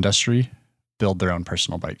within the industry build their own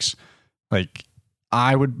personal bikes. Like,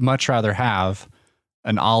 I would much rather have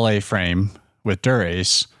an Ale frame with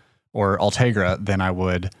Dura-Ace or Ultegra than I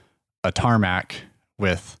would a Tarmac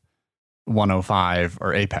with 105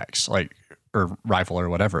 or Apex, like, or Rival or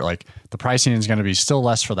whatever. Like, the pricing is going to be still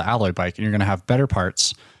less for the alloy bike, and you're going to have better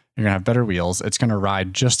parts. You're going to have better wheels. It's going to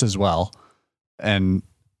ride just as well. And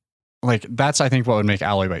like, that's, I think, what would make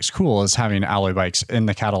alloy bikes cool, is having alloy bikes in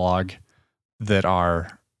the catalog that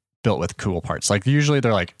are built with cool parts. Like, usually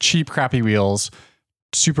they're like cheap, crappy wheels,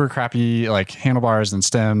 super crappy like handlebars and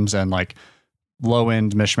stems, and like low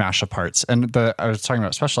end mishmash of parts. And I was talking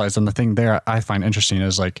about Specialized, and the thing there I find interesting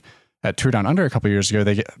is, like, at Tour Down Under a couple years ago,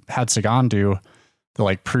 they had Sagan do the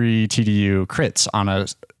like pre-TDU crits on a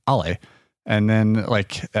Ale. And then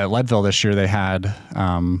like at Leadville this year, they had,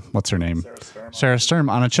 what's her name? Sarah Sturm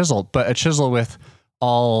on a Chisel, but a Chisel with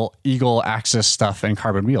all Eagle Axis stuff and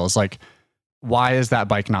carbon wheels. Like, why is that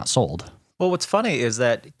bike not sold? Well, what's funny is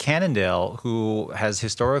that Cannondale, who has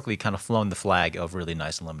historically kind of flown the flag of really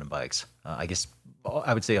nice aluminum bikes, I guess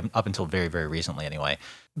I would say up until very, very recently anyway,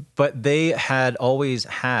 but they had always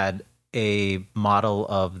had a model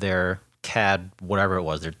of their CAD, whatever it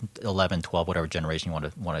was, their 11, 12, whatever generation you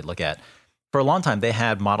want to look at. For a long time, they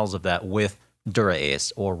had models of that with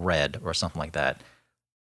Dura-Ace or Red or something like that.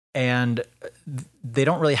 And they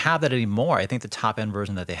don't really have that anymore. I think the top end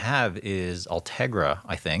version that they have is Ultegra,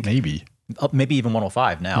 I think. Maybe even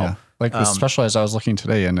 105 now. Yeah. Like the Specialized, I was looking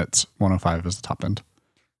today, and it's 105 is the top end.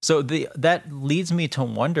 So that leads me to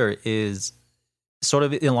wonder, is sort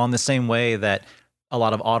of along the same way that a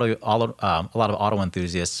lot of auto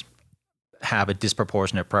enthusiasts have a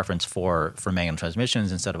disproportionate preference for manual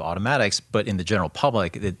transmissions instead of automatics, but in the general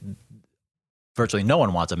public, virtually no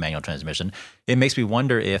one wants a manual transmission. It makes me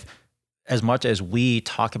wonder if, as much as we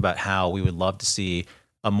talk about how we would love to see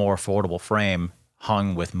a more affordable frame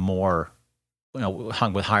hung with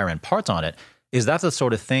higher end parts on it, is that the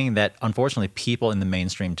sort of thing that unfortunately people in the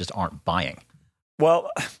mainstream just aren't buying? Well,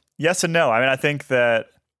 yes and no. I mean, I think that,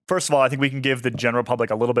 first of all, I think we can give the general public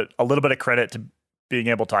a little bit of credit to being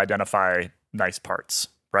able to identify nice parts,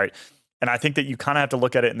 right? And I think that you kind of have to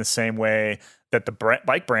look at it in the same way that the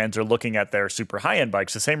bike brands are looking at their super high-end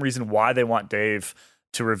bikes. The same reason why they want Dave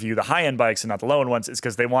to review the high-end bikes and not the low-end ones is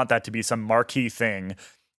because they want that to be some marquee thing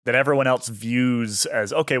that everyone else views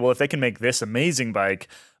as, okay, well, if they can make this amazing bike,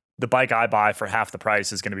 the bike I buy for half the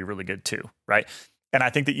price is going to be really good too, right? And I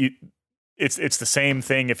think that it's the same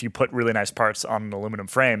thing if you put really nice parts on an aluminum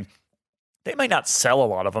frame. They might not sell a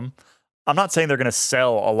lot of them. I'm not saying they're going to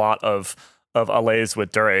sell a lot of Alays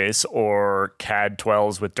with Dura-Ace or CAD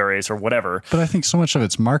 12s with Dura-Ace or whatever. But I think so much of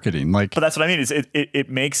it's marketing. Like, but that's what I mean. Is it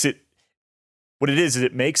makes it what it is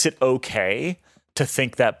it makes it okay to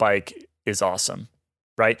think that bike is awesome,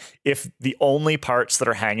 right? If the only parts that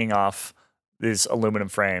are hanging off these aluminum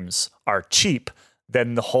frames are cheap,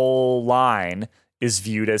 then the whole line is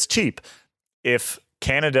viewed as cheap. If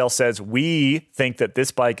Cannondale says, we think that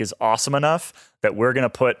this bike is awesome enough that we're going to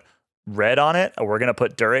put Red on it, or we're going to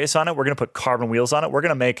put Dura-Ace on it, we're going to put carbon wheels on it, we're going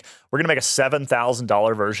to make a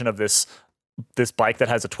 $7,000 version of this bike that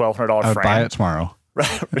has a $1,200 frame. I would buy it tomorrow.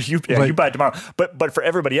 Right? You buy it tomorrow. But for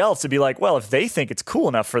everybody else to be like, well, if they think it's cool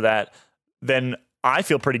enough for that, then I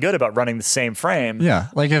feel pretty good about running the same frame. Yeah,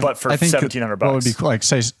 like if but for $1,700, what would be cool, like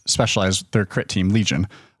say Specialized, their crit team Legion.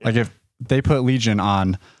 Yeah. Like if they put Legion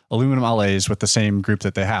on aluminum Alays with the same group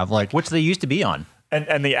that they have, like which they used to be on.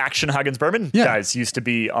 And the Action Hagens Bourbon guys used to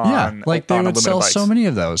be on. Like they would sell bikes. so many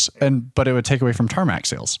of those, but it would take away from Tarmac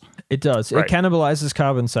sales. It does. Right. It cannibalizes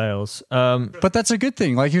carbon sales. But that's a good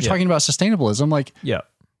thing. Like you're talking about sustainabilism. Like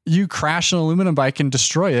you crash an aluminum bike and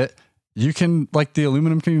destroy it. You can, like, the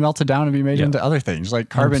aluminum can be melted down and be made into other things. Like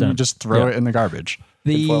carbon, 100%. You just throw it in the garbage.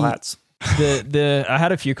 Tinfoil hats. I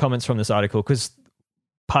had a few comments from this article because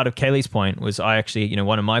part of Kaylee's point was I actually,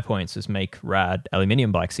 one of my points is make rad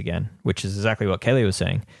aluminium bikes again, which is exactly what Kaylee was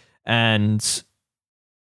saying. And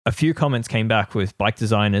a few comments came back with bike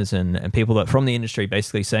designers and people that from the industry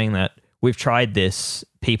basically saying that we've tried this,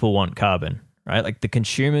 people want carbon, right? Like the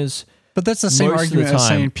consumers. But that's the same argument as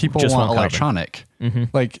saying people want electronic. Mm-hmm.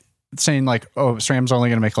 Like saying like, oh, SRAM's only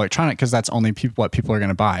going to make electronic because that's only what people are going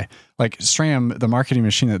to buy. Like SRAM, the marketing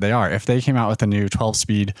machine that they are, if they came out with a new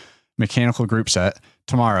 12-speed mechanical group set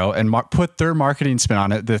tomorrow and put their marketing spin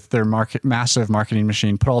on it, their massive marketing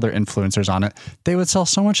machine, put all their influencers on it, they would sell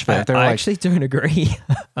so much of it. I actually don't agree.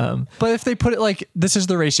 But if they put it like, this is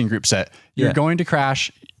the racing group set, you're going to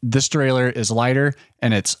crash, this derailleur is lighter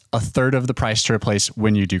and it's a third of the price to replace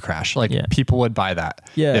when you do crash. Like people would buy that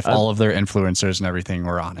if all of their influencers and everything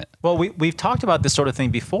were on it. Well, we've talked about this sort of thing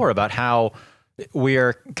before about how we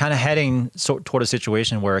are kind of heading toward a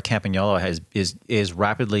situation where Campagnolo is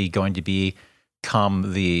rapidly going to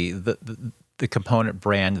become the component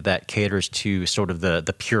brand that caters to sort of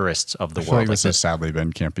the purists of the I feel world. like this has sadly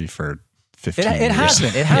been campy for 15 years.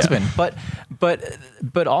 It has been,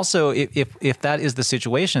 but also if that is the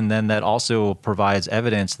situation, then that also provides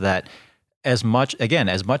evidence that as much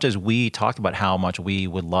as we talk about how much we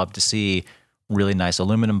would love to see really nice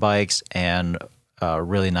aluminum bikes and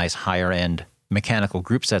really nice higher end mechanical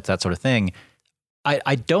group sets, that sort of thing,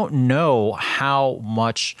 I don't know how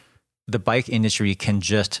much the bike industry can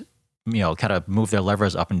just, kind of move their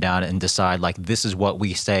levers up and down and decide like, this is what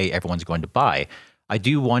we say everyone's going to buy. I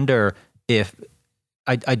do wonder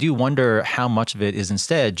how much of it is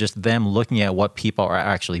instead just them looking at what people are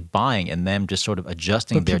actually buying and them just sort of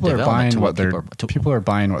adjusting their development to what people are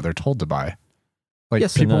buying what they're told to buy. Like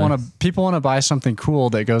Yes people and no. want to buy something cool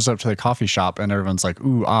that goes up to the coffee shop and everyone's like,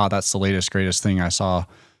 ooh, that's the latest, greatest thing I saw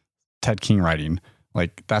Ted King riding.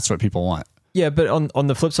 Like that's what people want. Yeah, but on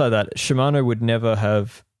the flip side of that, Shimano would never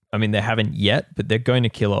have. I mean, they haven't yet, but they're going to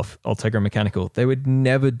kill off Ultegra Mechanical. They would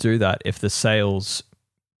never do that if the sales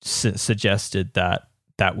suggested that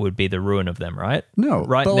would be the ruin of them, right? No,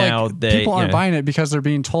 Right but now, people aren't buying it because they're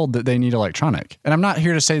being told that they need electronic. And I'm not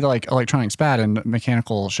here to say that like electronic's bad and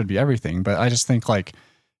mechanical should be everything, but I just think like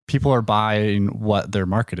people are buying what they're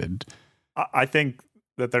marketed. I think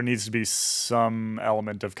that there needs to be some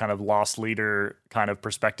element of kind of lost leader kind of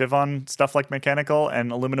perspective on stuff like mechanical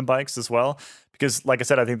and aluminum bikes as well. Because like I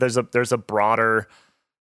said, I think there's a broader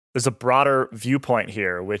viewpoint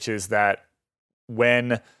here, which is that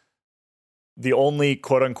when the only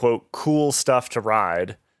quote unquote cool stuff to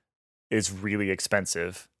ride is really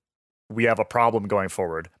expensive, we have a problem going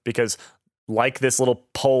forward. Because like this little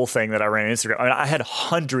poll thing that I ran on Instagram, I mean, I had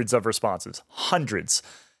hundreds of responses,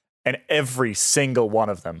 and every single one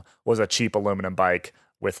of them was a cheap aluminum bike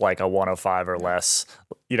with like a 105 or less,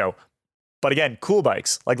 But again, cool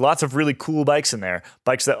bikes, like lots of really cool bikes in there,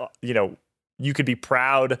 bikes that, you could be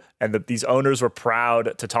proud and that these owners were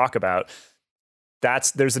proud to talk about.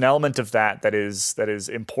 There's an element of that is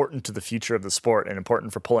important to the future of the sport and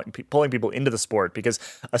important for pulling people into the sport, because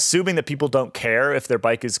assuming that people don't care if their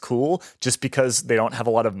bike is cool just because they don't have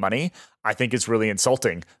a lot of money, I think is really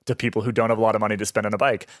insulting to people who don't have a lot of money to spend on a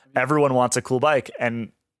bike. Everyone wants a cool bike,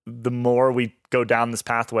 and the more we go down this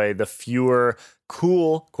pathway, the fewer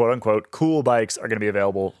cool, quote unquote, cool bikes are going to be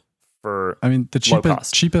available for the low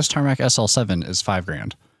cost. cheapest Tarmac SL7 is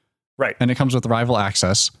 $5,000. Right. And it comes with Rival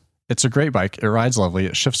Access. It's a great bike. It rides lovely.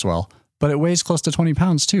 It shifts well, but it weighs close to 20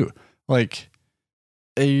 pounds too. Like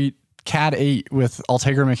a CAD 8 with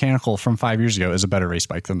Ultegra Mechanical from 5 years ago is a better race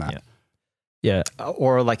bike than that. Yeah.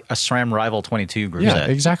 or like a SRAM Rival 22 group Yeah, set.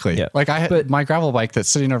 exactly. Yeah. Like my gravel bike that's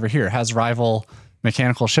sitting over here has Rival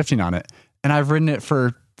Mechanical shifting on it, and I've ridden it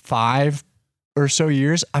for 5 or so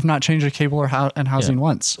years. I've not changed a cable or housing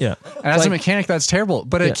once. Yeah. And as a mechanic, that's terrible,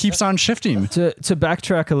 but it keeps on shifting. To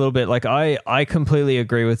backtrack a little bit, like I completely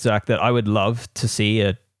agree with Zach that I would love to see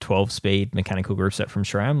a 12-speed mechanical group set from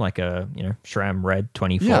SRAM, like a SRAM Red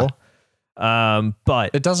 24. Yeah.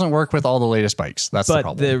 But It doesn't work with all the latest bikes. That's the but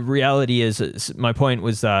problem. the reality is, my point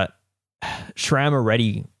was that SRAM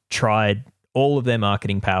already tried all of their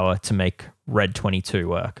marketing power to make Red 22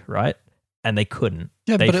 work, right? And they couldn't.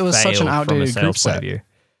 Yeah, They but it was such an failed from a outdated sales group point set. of view.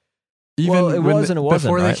 Even Well, it when was and it wasn't,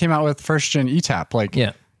 before right? they came out with first gen ETAP, like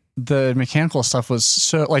Yeah. the mechanical stuff was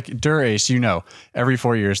so like Dura-Ace, every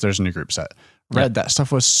 4 years there's a new group set. Red, that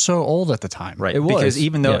stuff was so old at the time. Right. It was, Because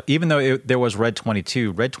even though yeah. there was Red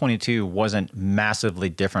 22 wasn't massively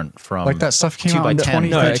different from Like that stuff came 2 out by in 10.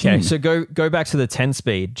 2013. No, okay. So go back to the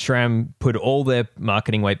 10-speed. SRAM put all their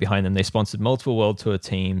marketing weight behind them. They sponsored multiple World Tour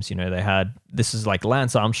teams. They had, this is like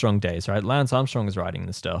Lance Armstrong days, right? Lance Armstrong was riding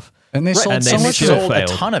this stuff. And they sold And so they much of still it. sold a failed.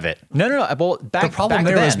 ton of it. No. Well, The back problem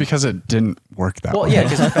back there was then- because it didn't work that well, well. yeah,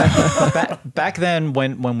 because back then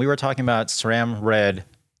when we were talking about SRAM Red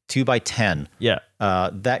 2 by 10, Yeah.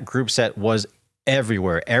 that group set was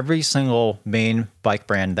everywhere. Every single main bike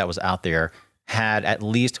brand that was out there had at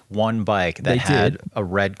least one bike that They had did. a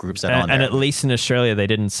red group set on And, there. and at least in Australia, they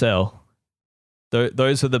didn't sell.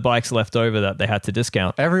 Those were the bikes left over that they had to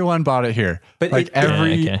discount. Everyone bought it here. But Like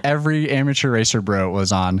it- every amateur racer bro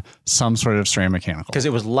was on some sort of SRAM mechanical. because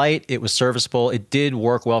it was light, it was serviceable, it did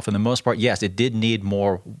work well for the most part. Yes, it did need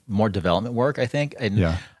more development work, I think. And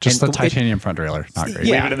Yeah. Just the and titanium front dailer. Not great.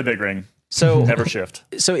 Yeah. Leave it in the big ring. So Never shift.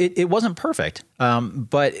 so it wasn't perfect,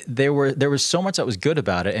 but there was so much that was good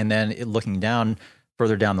about it. And then looking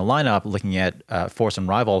further down the lineup, looking at Force and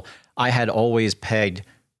Rival, I had always pegged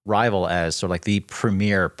Rival as sort of like the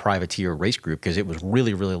premier privateer race group because it was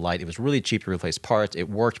really, really light. It was really cheap to replace parts. It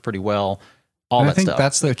worked pretty well. all And that I think stuff.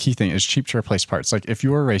 that's the key thing is cheap to replace parts. Like if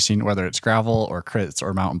you were racing, whether it's gravel or crits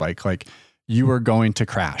or mountain bike, like you are going to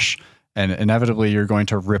crash and inevitably you're going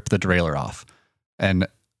to rip the derailleur off. And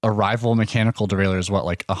a rival mechanical derailleur is what,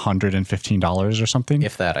 like $115 or something?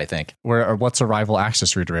 if that, I think. Or what's a rival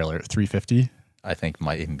accessory derailleur? $350? I think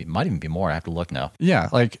might even be more. I have to look now. Yeah,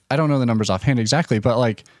 like I don't know the numbers offhand exactly, but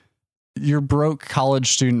like your broke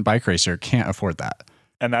college student bike racer can't afford that.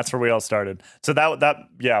 And that's where we all started. So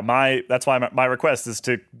that's why my request is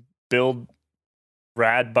to build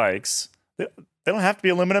rad bikes. They don't have to be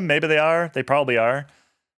aluminum. Maybe they are. They probably are.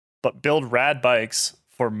 But build rad bikes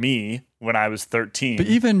for me when I was 13. But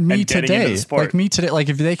even me and getting into today, the sport. like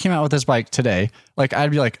if they came out with this bike today, like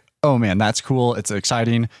I'd be like, oh man, that's cool. It's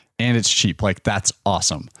exciting and it's cheap. Like that's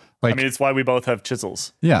awesome. Like, I mean, it's why we both have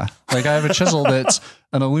chisels. yeah, like I have a chisel that's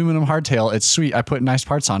an aluminum hardtail. It's sweet. I put nice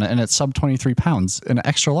parts on it and it's sub 23 pounds and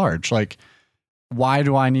extra large. Like, why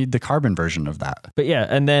do I need the carbon version of that? But yeah,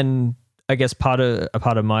 and then I guess part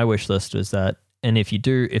of my wish list was that, and if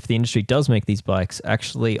the industry does make these bikes,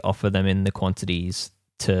 actually offer them in the quantities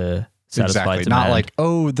to satisfy Exactly. demand. Not like,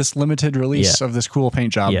 oh, this limited release of this cool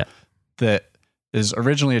paint job Yeah. that is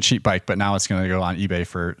originally a cheap bike, but now it's going to go on eBay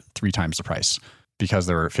for 3 times the price because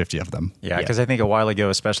there were 50 of them. Yeah, because I think a while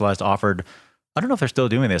ago, Specialized offered, I don't know if they're still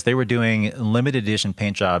doing this. They were doing limited edition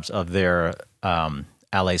paint jobs of their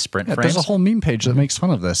LA Sprint Yeah, frames. there's a whole meme page that makes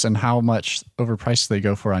fun of this and how much overpriced they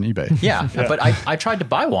go for on eBay. yeah, but I tried to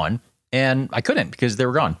buy one and I couldn't because they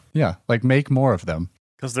were gone. Yeah, like make more of them.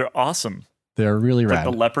 Because they're awesome. They're really Like rad.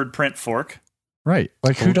 the leopard print fork. Right.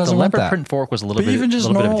 Like who doesn't the want leopard that? print fork was a little But bit, even just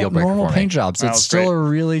little bit of a deal breaker normal for paint me. jobs, That it's was still great. a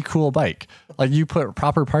really cool bike. Like you put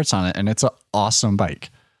proper parts on it and it's an awesome bike.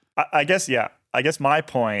 I guess, yeah. I guess my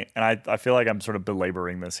point, and I feel like I'm sort of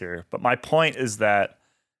belaboring this here, but my point is that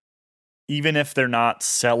even if they're not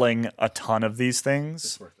selling a ton of these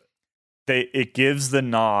things, it gives the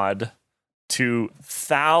nod to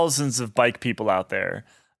thousands of bike people out there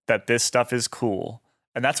that this stuff is cool.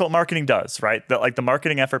 And that's what marketing does, right? That like the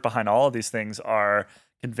marketing effort behind all of these things are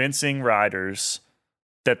convincing riders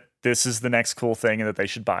that this is the next cool thing and that they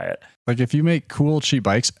should buy it. Like if you make cool cheap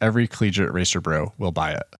bikes, every collegiate racer bro will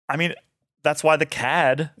buy it. I mean, that's why the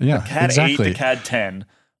CAD, Yeah, the CAD exactly. 8, the CAD 10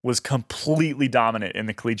 was completely dominant in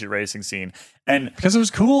the collegiate racing scene. And Because it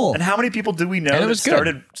was cool. how many people do we know And it that was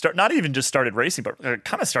good. not even just started racing, but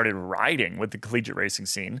kind of started riding with the collegiate racing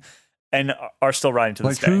scene and are still riding to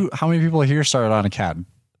Like this day? how many people here started on a CAD?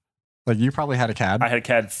 Like you probably had a CAD. I had a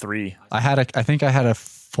CAD 3. I think I had a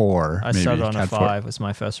 4. I maybe, started on a CAD 4. 5 was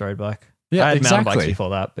my first road bike. Yeah, I had mountain bikes exactly. before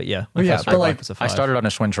that, but yeah, my Well, yeah, first but road like, bike was a 5. I started on a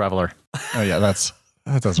Schwinn Traveler. Oh yeah, that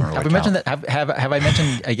doesn't really Have we count. mentioned that? Have I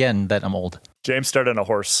mentioned again that I'm old? James started on a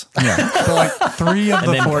horse. Yeah, but like 3 of and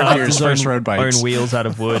the then 4 carved years his first own, road bikes. own wheels out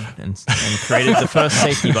of wood and created the first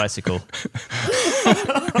safety bicycle.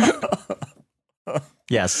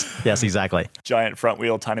 Yes, exactly. Giant front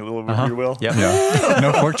wheel, tiny little rear wheel. Yep. Yeah,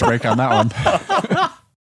 no fork to break on that one.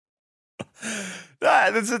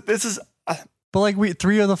 This is But like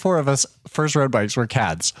 3 of the 4 of us first road bikes were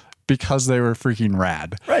CADs because they were freaking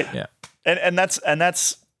rad. right. Yeah. And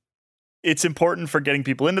that's it's important for getting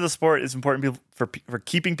people into the sport. It's important for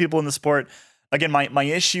keeping people in the sport. Again, my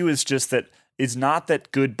issue is just that it's not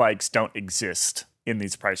that good bikes don't exist in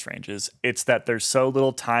these price ranges. It's that there's so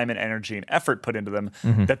little time and energy and effort put into them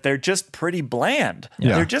that they're just pretty bland.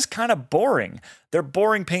 Yeah. They're just kind of boring. They're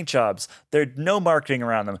boring paint jobs. There's no marketing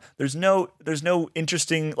around them. There's no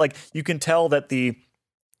interesting, like you can tell that the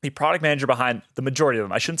product manager behind the majority of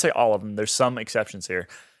them, I shouldn't say all of them, there's some exceptions here.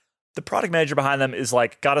 The product manager behind them is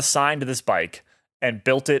like got assigned to this bike and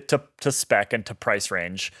built it to spec and to price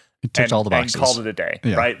range. It ticked and, all the and boxes. called it a day,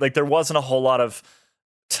 Yeah. right? Like there wasn't a whole lot of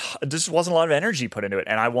energy put into it,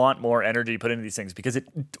 and I want more energy put into these things because it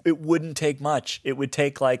wouldn't take much. It would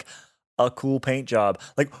take like a cool paint job.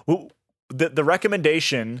 Like the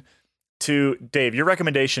recommendation to Dave, your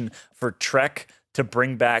recommendation for Trek to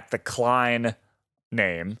bring back the Klein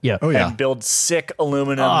name, Yeah. Oh yeah. and build sick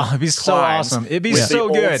aluminum. Oh, it'd be so Kleins awesome. It'd be with so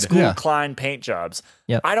the good. Old school Yeah. Klein paint jobs.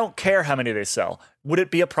 Yep. I don't care how many they sell. Would it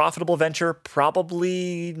be a profitable venture?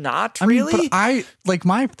 Probably not. I mean, Really? but I like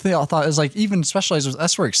my thought is like even Specialized with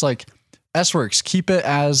S-Works, like S-Works, keep it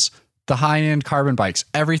as the high-end carbon bikes.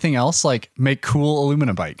 Everything else, like make cool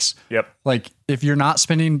aluminum bikes. Yep. Like if you're not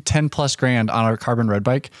spending 10 plus grand on a carbon road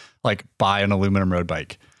bike, like buy an aluminum road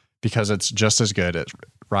bike because it's just as good. It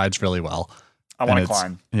rides really well. I want And a it's-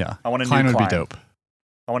 Klein. Yeah. I want a Klein new would Klein. be dope.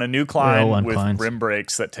 I want a new all Klein want with Kleins. rim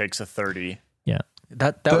brakes that takes a 30.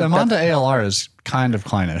 That The Amonda ALR is kind of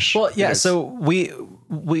Kleinish. Well, yeah. It is. So we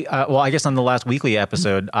well, I guess on the last weekly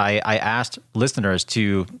episode, I asked listeners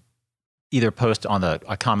to either post on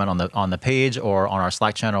a comment on the page or on our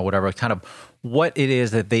Slack channel or whatever, kind of what it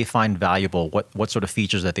is that they find valuable, what sort of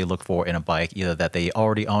features that they look for in a bike, either that they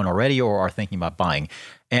already own or are thinking about buying.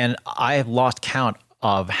 And I have lost count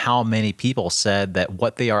of how many people said that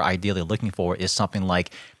what they are ideally looking for is something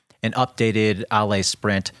like an updated Ale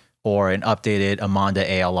Sprint or an updated Amanda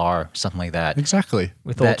ALR, something like that. Exactly.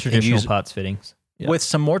 With all traditional parts fittings. Yeah. With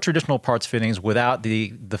some more traditional parts fittings without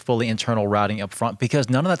the fully internal routing up front, because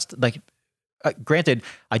none of that's like, granted,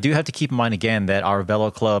 I do have to keep in mind again that our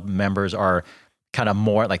Velo Club members are kind of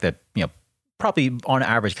more like the, probably on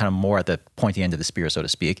average kind of more at the pointy end of the spear, so to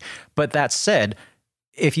speak. But that said,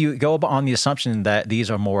 if you go on the assumption that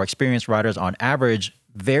these are more experienced riders on average,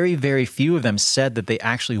 very, very few of them said that they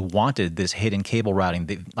actually wanted this hidden cable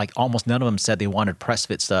routing. Like almost none of them said they wanted press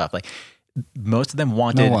fit stuff. Like most of them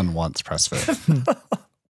wanted. No one wants press fit.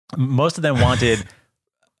 Most of them wanted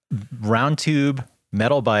round tube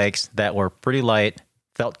metal bikes that were pretty light,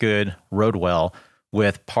 felt good, rode well,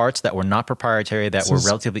 with parts that were not proprietary, that were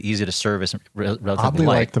relatively easy to service, relatively oddly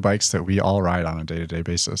light. like the bikes that we all ride on a day-to-day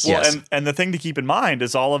basis. Well, Yes. and the thing to keep in mind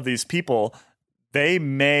is all of these people, they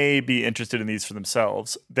may be interested in these for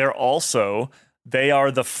themselves. They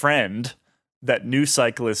are the friend that new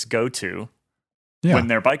cyclists go to when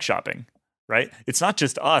they're bike shopping, right? It's not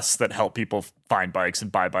just us that help people find bikes and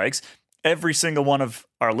buy bikes. Every single one of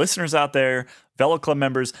our listeners out there, Velo Club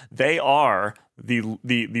members, they are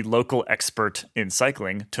the local expert in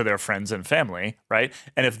cycling to their friends and family, right?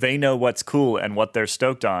 And if they know what's cool and what they're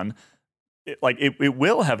stoked on, it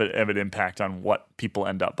will have an impact on what people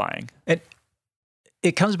end up buying.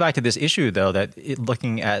 It comes back to this issue, though, that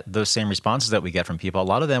looking at those same responses that we get from people, a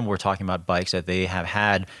lot of them were talking about bikes that they have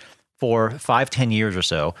had for 5-10 years or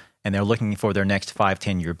so, and they're looking for their next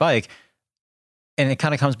 5-10 year bike. And it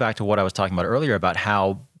kind of comes back to what I was talking about earlier about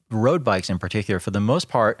how road bikes in particular, for the most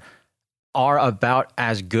part, are about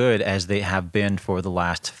as good as they have been for the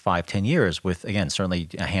last 5-10 years with, again, certainly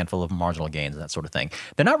a handful of marginal gains and that sort of thing.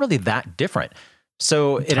 They're not really that different.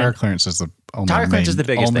 So tire clearance is the only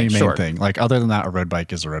biggest main thing. thing. Like other than that, a road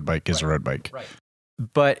bike is a road bike is a road bike. Right.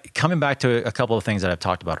 But coming back to a couple of things that I've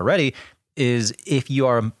talked about already is if you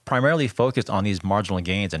are primarily focused on these marginal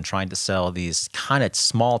gains and trying to sell these kind of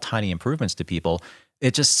small, tiny improvements to people,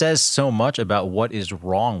 it just says so much about what is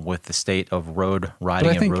wrong with the state of road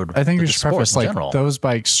riding and road. I think we should sport preface in like general. those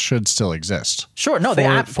bikes should still exist. Sure, no,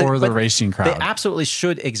 for the racing crowd. They absolutely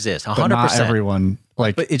should exist. 100%. But not everyone.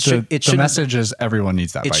 Like, but the message is everyone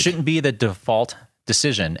needs that bike. It shouldn't be the default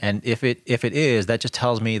decision. And if it is, that just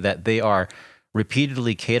tells me that they are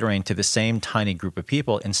repeatedly catering to the same tiny group of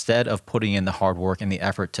people instead of putting in the hard work and the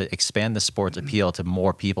effort to expand the sport's appeal to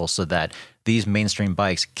more people so that these mainstream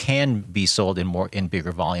bikes can be sold in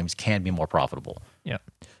bigger volumes, can be more profitable. Yeah.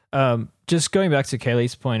 Just going back to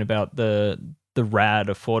Kaylee's point about the rad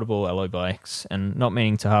affordable alloy bikes, and not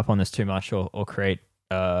meaning to harp on this too much or create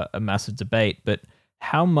a massive debate, but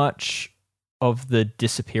how much of the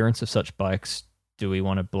disappearance of such bikes do we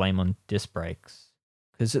want to blame on disc brakes?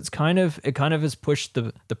 Because it kind of has pushed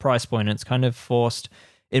the price point, and it's kind of forced,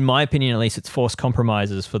 in my opinion at least, it's forced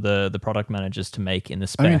compromises for the product managers to make in the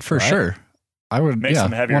spec. I mean, for sure. I would, Makes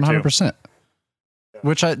them heavier 100%.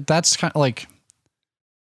 Which that's kind of like,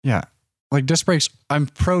 like disc brakes. I'm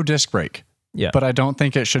pro disc brake. Yeah. But I don't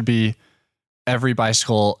think it should be every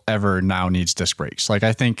bicycle ever now needs disc brakes. Like,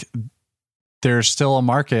 I think there's still a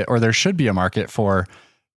market, or there should be a market for,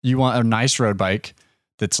 you want a nice road bike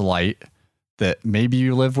that's light, that maybe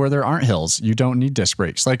you live where there aren't hills. You don't need disc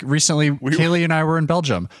brakes. Like recently, Kaylee and I were in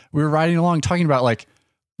Belgium. We were riding along talking about like,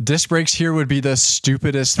 disc brakes here would be the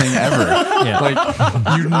stupidest thing ever.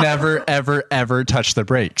 Like you never, ever, ever touch the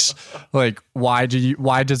brakes. Like why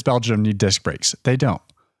does Belgium need disc brakes? They don't.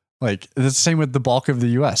 Like it's the same with the bulk of the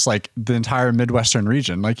US, like the entire Midwestern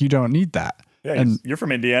region. Like you don't need that. Yeah, and you're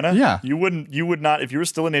from Indiana. Yeah. You would not, if you were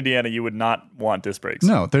still in Indiana, you would not want disc brakes.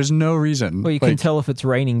 No, there's no reason. Well, you can tell if it's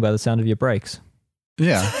raining by the sound of your brakes.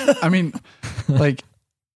 Yeah. I mean, like,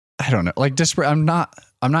 I don't know. Like disc brake, I'm not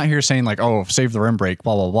here saying like, oh, save the rim brake,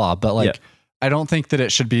 blah, blah, blah. But like, I don't think that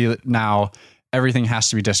it should be now everything has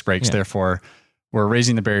to be disc brakes. Yeah. Therefore, we're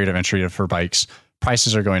raising the barrier of entry for bikes.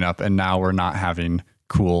 Prices are going up, and now we're not having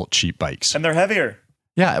cool, cheap bikes. And they're heavier.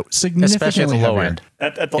 Yeah, significantly especially at the low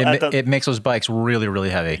heavier. end. It makes those bikes really, really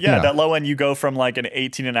heavy. Yeah, that low end, you go from like an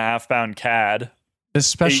 18.5 pound CAD.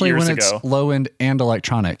 Especially when it's low end and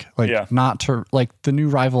electronic. Like not to like the new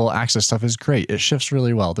Rival Access stuff is great. It shifts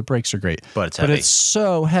really well. The brakes are great. But it's heavy. But it's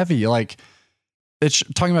so heavy. Like it's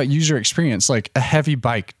talking about user experience. Like a heavy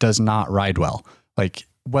bike does not ride well. Like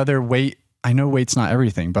whether weight I know weight's not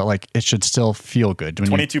everything, but like it should still feel good. When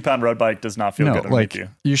 22-pound road bike does not feel good underneath you.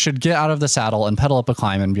 You should get out of the saddle and pedal up a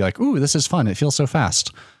climb and be like, ooh, this is fun. It feels so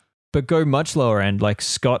fast. But go much lower end. Like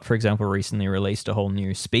Scott, for example, recently released a whole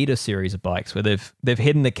new speeder series of bikes where they've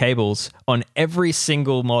hidden the cables on every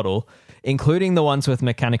single model, including the ones with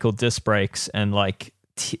mechanical disc brakes and like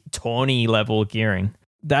tawny level gearing.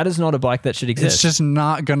 That is not a bike that should exist. It's just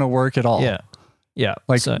not going to work at all. Yeah. Yeah.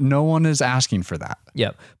 Like no one is asking for that.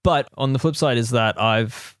 Yeah. But on the flip side is that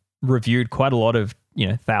I've reviewed quite a lot of,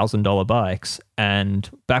 $1,000 bikes. And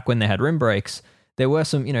back when they had rim brakes, there were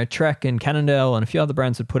some, Trek and Cannondale and a few other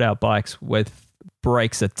brands had put out bikes with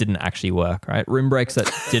brakes that didn't actually work, right? Rim brakes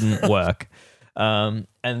that didn't work. And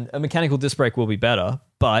a mechanical disc brake will be better,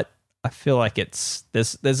 but I feel like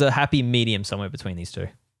there's a happy medium somewhere between these two.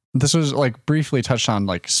 This was like briefly touched on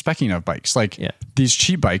like specking of bikes. Like these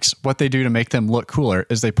cheap bikes, what they do to make them look cooler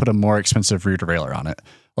is they put a more expensive rear derailleur on it.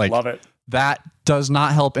 Like Love it. That does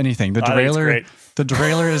not help anything. The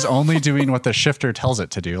derailleur is only doing what the shifter tells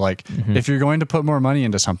it to do. Like if you're going to put more money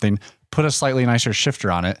into something, put a slightly nicer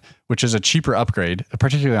shifter on it, which is a cheaper upgrade,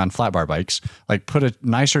 particularly on flat bar bikes. Like put a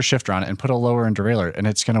nicer shifter on it and put a lower end derailleur and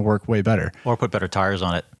it's going to work way better. Or put better tires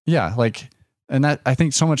on it. Yeah. Like, and that, I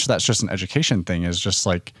think so much that's just an education thing is just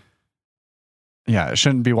like, it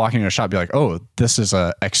shouldn't be walking in a shop and be like, oh, this is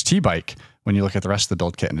a XT bike when you look at the rest of the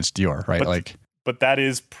build kit and it's Dior, right? But that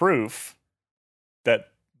is proof that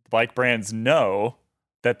bike brands know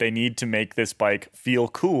that they need to make this bike feel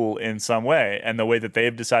cool in some way. And the way that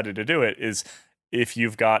they've decided to do it is if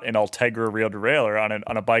you've got an Ultegra rear derailleur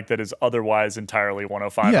on a bike that is otherwise entirely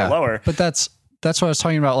 105 or lower. But that's what I was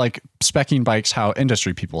talking about, like speccing bikes, how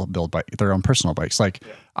industry people build their own personal bikes. Like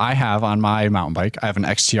I have on my mountain bike, I have an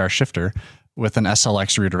XTR shifter with an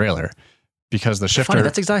SLX rear derailleur because the shifter. Funny,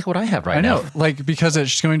 that's exactly what I have right now. Like because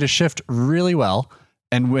it's going to shift really well.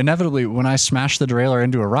 And inevitably, when I smash the derailleur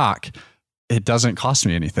into a rock, it doesn't cost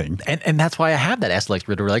me anything. And that's why I have that SLX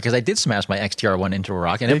rear derailleur, because I did smash my XTR1 into a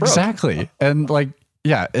rock and it broke. Exactly. And like,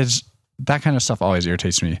 it's that kind of stuff always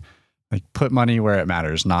irritates me. Like put money where it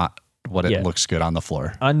matters, not what it looks good on the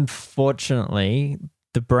floor. Unfortunately,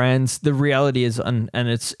 the reality is, and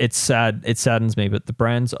it's sad, it saddens me, but the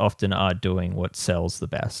brands often are doing what sells the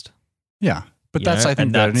best. Yeah. But I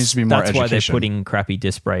think there needs to be more education. That's why they're putting crappy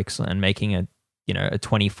disc brakes and making a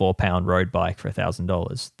 24-pound road bike for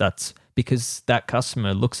 $1,000. That's because that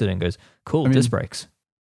customer looks at it and goes, cool, disc brakes.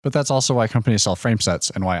 But that's also why companies sell frame sets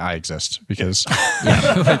and why I exist, because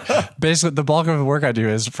basically the bulk of the work I do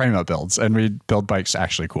is frame up builds and we build bikes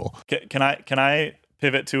actually cool. Can I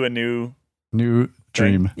pivot to a new dream?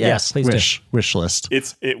 Thing? Yes, please wish list.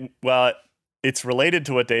 It's related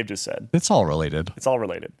to what Dave just said. It's all related.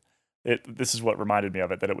 This is what reminded me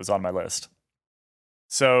of it, that it was on my list.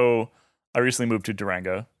 So I recently moved to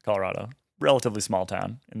Durango, Colorado, relatively small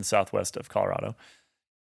town in the southwest of Colorado.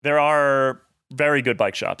 There are very good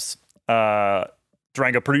bike shops.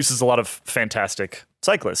 Durango produces a lot of fantastic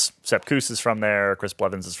cyclists. Sepp Kuss is from there. Chris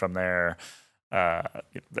Blevins is from there.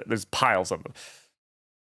 There's piles of them.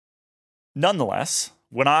 Nonetheless,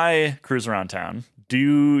 when I cruise around town,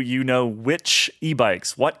 do you know what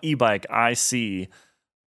e-bike I see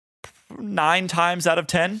 9 times out of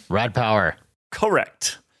 10? Rad Power.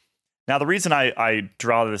 Correct. Now, the reason I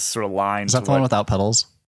draw this sort of line... Is that the one without pedals?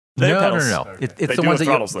 No. Okay. It's the ones that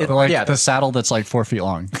throttles, the saddle that's like 4 feet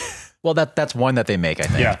long. Well, that's one that they make, I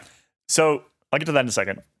think. Yeah. So I'll get to that in a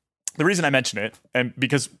second. The reason I mention it, and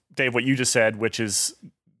because Dave, what you just said, which is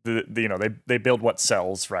they build what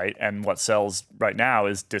sells, right? And what sells right now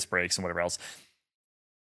is disc brakes and whatever else.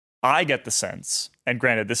 I get the sense, and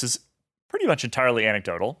granted, this is pretty much entirely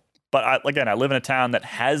anecdotal, but I live in a town that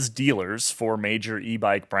has dealers for major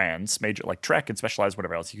e-bike brands, major like Trek and Specialized,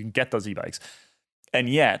 whatever else. You can get those e-bikes. And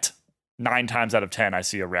yet, 9 times out of 10, I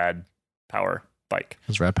see a Rad Power bike.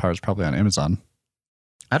 Because Rad Power is probably on Amazon.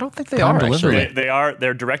 I don't think they are, delivery. actually.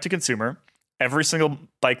 They're direct to consumer. Every single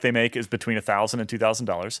bike they make is between $1,000 and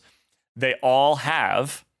 $2,000. They all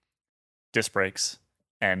have disc brakes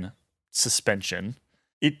and suspension.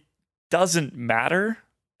 It doesn't matter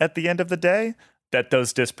at the end of the day that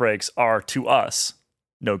those disc brakes are, to us,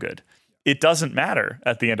 no good. It doesn't matter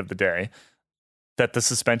at the end of the day that the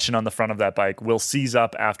suspension on the front of that bike will seize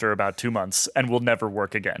up after about 2 months and will never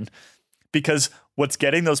work again. Because what's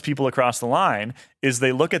getting those people across the line is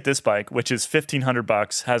they look at this bike, which is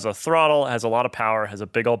 $1,500, has a throttle, has a lot of power, has a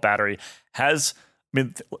big old battery, gets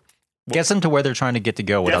them to where they're trying to get to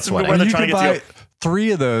go without sweating. You can buy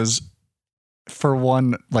 3 of those for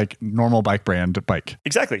one like normal bike brand bike.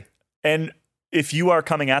 Exactly. And if you are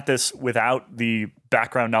coming at this without the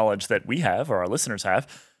background knowledge that we have or our listeners have,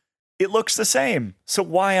 it looks the same. So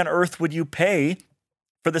why on earth would you pay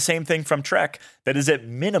for the same thing from Trek that is at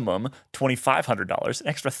minimum $2,500, an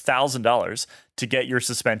extra $1,000 to get your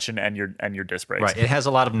suspension and your disc brakes? Right. It has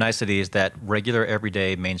a lot of niceties that regular,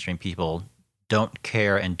 everyday, mainstream people don't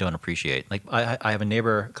care and don't appreciate. Like I have a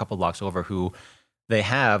neighbor a couple blocks over who they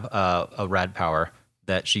have a Rad Power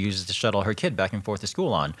that she uses to shuttle her kid back and forth to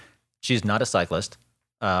school on. She's not a cyclist.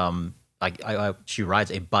 She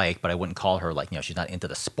rides a bike, but I wouldn't call her she's not into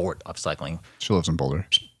the sport of cycling. She lives in Boulder.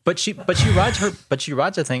 But she rides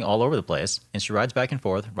the thing all over the place, and she rides back and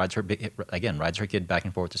forth. Rides her kid back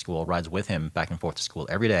and forth to school. Rides with him back and forth to school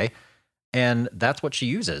every day, and that's what she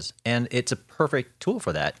uses. And it's a perfect tool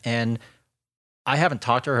for that. And I haven't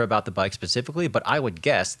talked to her about the bike specifically, but I would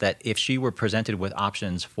guess that if she were presented with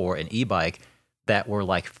options for an e-bike that were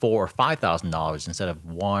like $4,000 or $5,000 instead of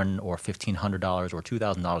 $1,000 or $1,500 or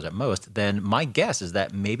 $2,000 at most, then my guess is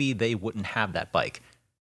that maybe they wouldn't have that bike.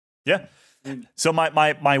 Yeah. So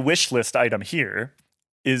my wish list item here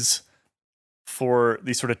is for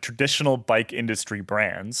these sort of traditional bike industry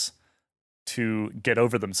brands to get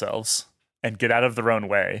over themselves and get out of their own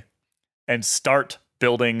way and start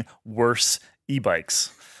building worse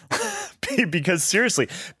e-bikes.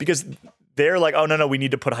 Because they're like, oh, no, we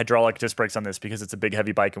need to put hydraulic disc brakes on this because it's a big,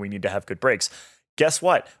 heavy bike and we need to have good brakes. Guess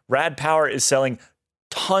what? Rad Power is selling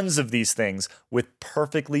tons of these things with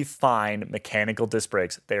perfectly fine mechanical disc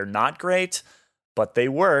brakes. They're not great, but they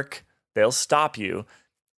work. They'll stop you.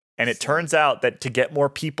 And it turns out that to get more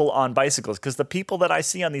people on bicycles, because the people that I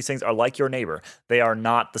see on these things are like your neighbor. They are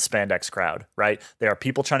not the spandex crowd, right? They are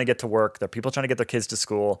people trying to get to work. They're people trying to get their kids to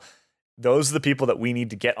school. Those are the people that we need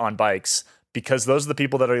to get on bikes, because those are the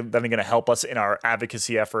people that are going to help us in our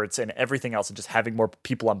advocacy efforts and everything else. And just having more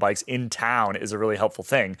people on bikes in town is a really helpful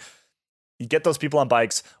thing. You get those people on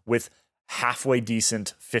bikes with halfway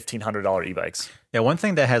decent $1,500 e-bikes. Yeah, one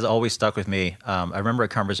thing that has always stuck with me, I remember a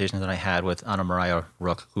conversation that I had with Anna Maria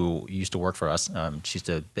Rook, who used to work for us. She used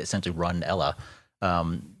to essentially run Ella.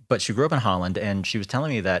 But she grew up in Holland, and she was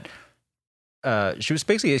telling me that she was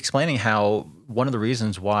basically explaining how one of the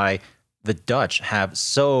reasons why the Dutch have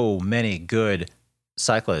so many good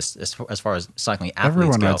cyclists as far as cycling athletes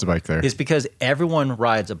Everyone go, rides a bike there. is because everyone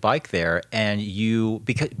rides a bike there, and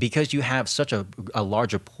because you have such a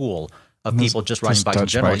larger pool of people just riding bikes in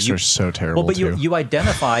Dutch general. bikes are so terrible. Well, but too. you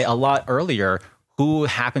identify a lot earlier who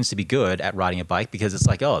happens to be good at riding a bike, because it's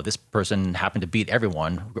like, oh, this person happened to beat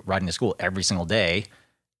everyone riding to school every single day.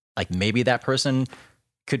 Like maybe that person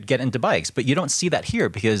could get into bikes, but you don't see that here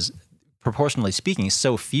because, proportionally speaking,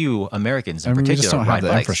 so few Americans in particular we just don't ride have the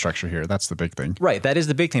bikes. infrastructure here. That's the big thing. Right, that is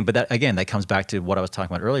the big thing. But that comes back to what I was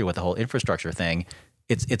talking about earlier with the whole infrastructure thing.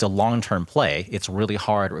 It's a long-term play. It's really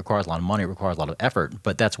hard. It requires a lot of money. It requires a lot of effort.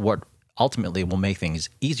 But that's what ultimately will make things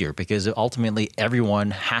easier, because ultimately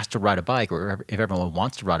everyone has to ride a bike, or if everyone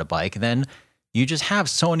wants to ride a bike, then you just have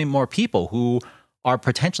so many more people who are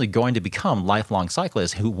potentially going to become lifelong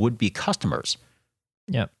cyclists who would be customers.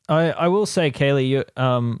 Yeah, I will say, Kaylee,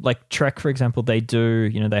 like Trek, for example, they do,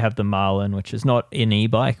 they have the Marlin, which is not an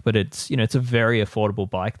e-bike, but it's, it's a very affordable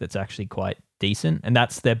bike that's actually quite decent. And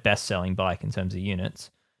that's their best selling bike in terms of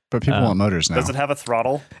units. But people want motors now. Does it have a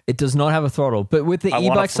throttle? It does not have a throttle, but with the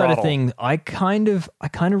e-bike side of things, I kind of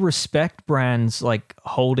respect brands like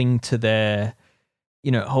holding to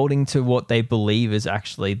what they believe is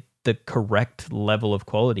actually the correct level of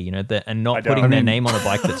quality, and not putting their name on a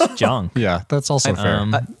bike that's junk. Yeah, that's also fair.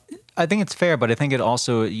 I think it's fair, but I think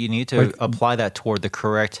you need to apply that toward the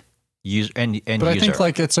correct user end user. But I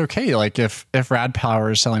think it's okay. Like if Rad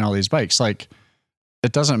Power is selling all these bikes, like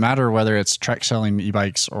it doesn't matter whether it's Trek selling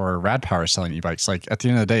e-bikes or Rad Power selling e-bikes. Like at the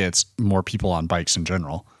end of the day, it's more people on bikes in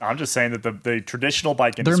general. I'm just saying that the traditional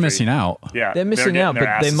bike industry, they're missing out. Yeah, they're missing out,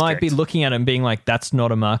 but they might be looking at it and being like, "That's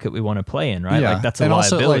not a market we want to play in, right? Yeah. Like that's a and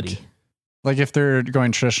liability." Also, like if they're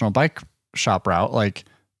going traditional bike shop route, like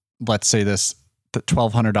let's say the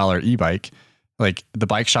 $1,200 e-bike, like the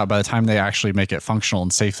bike shop, by the time they actually make it functional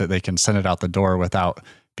and safe that they can send it out the door without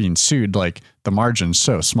being sued, like the margin's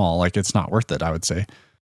so small, like it's not worth it, I would say.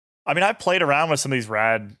 I mean, I've played around with some of these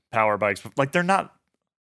Rad Power bikes, but like they're not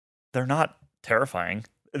terrifying.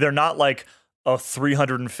 They're not like a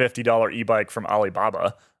 $350 e-bike from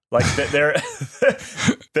Alibaba. Like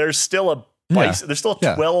they're still a bike. They're still a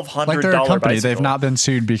 $1,200 like they're a company. bicycle. They've not been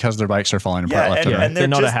sued because their bikes are falling apart left and right. And they're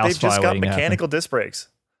not a house they've just fire got waiting to mechanical disc brakes.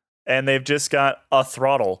 And they've just got a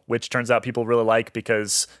throttle, which turns out people really like,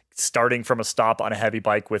 because starting from a stop on a heavy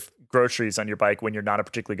bike with groceries on your bike when you're not a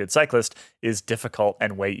particularly good cyclist is difficult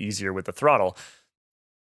and way easier with the throttle.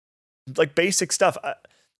 Like basic stuff.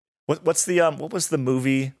 What was the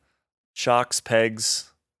movie? Shocks,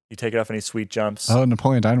 pegs. You take it off any sweet jumps. Oh,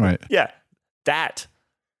 Napoleon Dynamite. Yeah, that's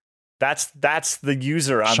the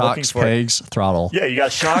user I'm looking Shocks, for. pegs, throttle. Yeah, you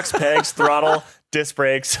got shocks, pegs, throttle, disc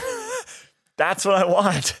brakes. That's what I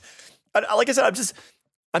want. Like I said,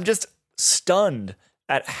 I'm just stunned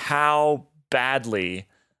at how badly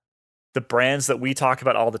the brands that we talk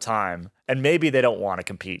about all the time, and maybe they don't want to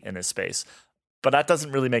compete in this space, but that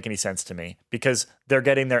doesn't really make any sense to me because they're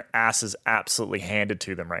getting their asses absolutely handed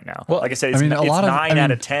to them right now. Well, like I said, it's, I mean, it's a lot of- 9 I out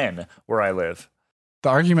mean- of 10 where I live. The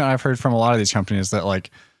argument I've heard from a lot of these companies that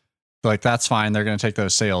like that's fine. They're going to take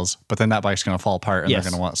those sales, but then that bike's going to fall apart, and Yes. they're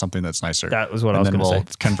going to want something that's nicer. That was what I and was then going we'll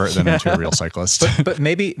to say. convert them into a real cyclist. But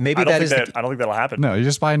maybe I don't that think is that I don't think that'll happen. No, you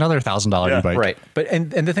just buy another $1,000 Yeah. e-bike. right. But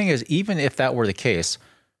and the thing is, even if that were the case,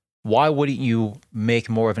 why wouldn't you make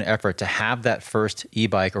more of an effort to have that first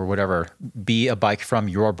e-bike or whatever be a bike from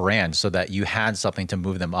your brand so that you had something to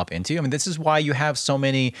move them up into? I mean, this is why you have so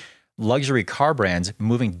many luxury car brands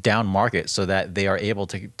moving down market so that they are able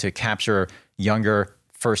to capture younger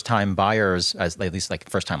first-time buyers, as at least like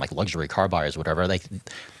first-time like luxury car buyers, whatever, like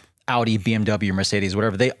Audi, BMW, Mercedes,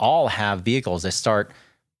 whatever. They all have vehicles that start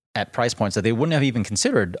at price points that they wouldn't have even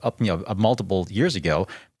considered up, multiple years ago,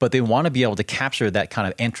 but they want to be able to capture that kind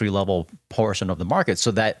of entry-level portion of the market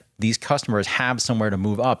so that these customers have somewhere to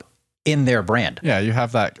move up in their brand. Yeah, you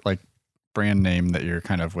have that like brand name that you're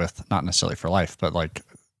kind of with, not necessarily for life, but like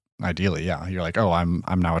ideally, yeah. You're like, oh, I'm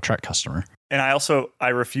now a Trek customer. And I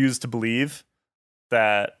refuse to believe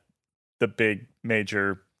that the big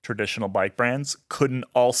major traditional bike brands couldn't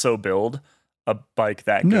also build a bike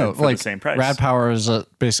that good for like the same price. Rad Power is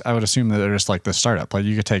I would assume that they're just like the startup. Like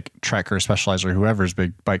you could take Trek or Specialized or whoever's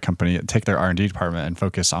big bike company, take their R&D department and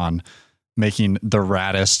focus on making the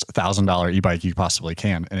raddest $1,000 e-bike you possibly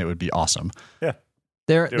can, and it would be awesome. Yeah.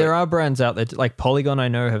 There are brands out there like Polygon. I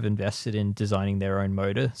know have invested in designing their own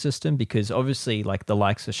motor system because obviously, like the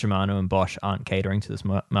likes of Shimano and Bosch aren't catering to this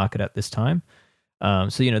market at this time.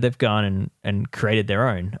 So they've gone and created their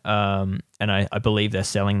own, and I believe they're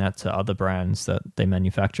selling that to other brands that they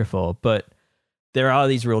manufacture for. But there are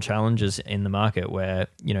these real challenges in the market where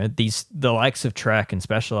the likes of Trek and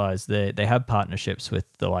Specialized they have partnerships with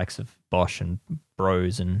the likes of Bosch and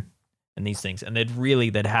Bros and these things, and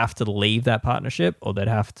they'd have to leave that partnership, or they'd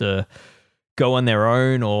have to go on their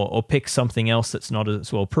own, or pick something else that's not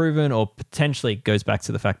as well proven, or potentially goes back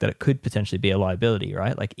to the fact that it could potentially be a liability,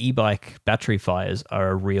 right? Like e-bike battery fires are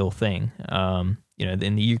a real thing.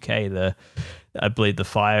 In the UK, I believe the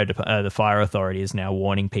fire authority is now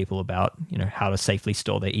warning people about how to safely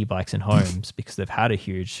store their e-bikes in homes because they've had a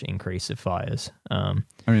huge increase of fires.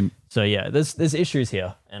 So yeah, there's issues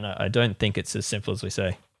here, and I don't think it's as simple as we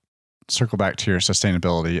say. Circle back to your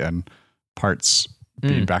sustainability and parts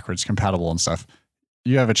being backwards compatible and stuff.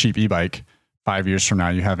 You have a cheap e-bike, 5 years from now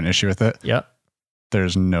you have an issue with it. Yep.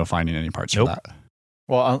 There's no finding any parts for that.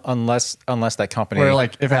 Well, unless that company, Or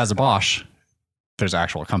like if it has a Bosch, there's an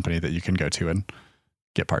actual company that you can go to and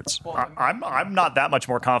get parts. I'm not that much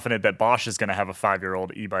more confident that Bosch is going to have a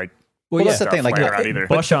 5-year-old e-bike. Well, that's the thing. Like, flare out either.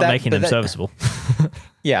 Bosch aren't making them serviceable.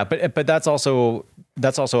 Yeah, but that's also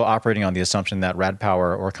operating on the assumption that Rad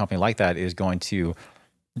Power or a company like that is going to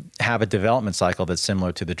have a development cycle that's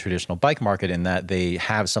similar to the traditional bike market in that they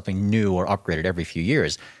have something new or upgraded every few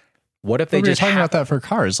years. What if they We were just talking about that for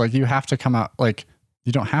cars? Like you have to come out, like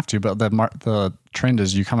you don't have to, but the trend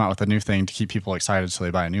is you come out with a new thing to keep people excited so they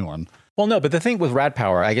buy a new one. Well, no, but the thing with Rad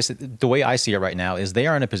Power, I guess the way I see it right now is they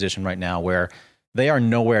are in a position right now where they are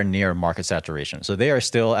nowhere near market saturation. So they are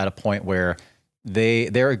still at a point where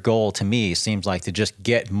their goal to me seems like to just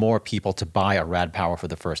get more people to buy a Rad Power for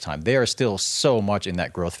the first time. They are still so much in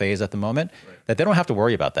that growth phase at the moment that they don't have to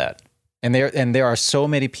worry about that. And there are so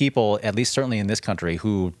many people, at least certainly in this country,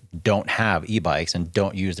 who don't have e-bikes and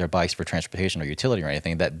don't use their bikes for transportation or utility or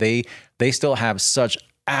anything, that they still have such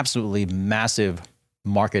absolutely massive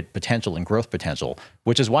market potential and growth potential,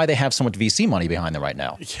 which is why they have so much VC money behind them right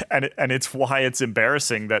now. Yeah, and it's why it's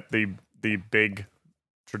embarrassing that the big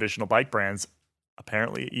traditional bike brands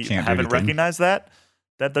apparently haven't recognized that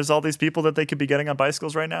there's all these people that they could be getting on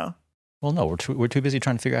bicycles right now. Well, no, we're too busy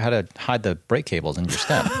trying to figure out how to hide the brake cables in your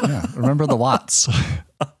stem. Yeah, remember the watts.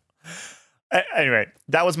 Anyway,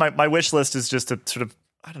 that was my wish list, is just to sort of,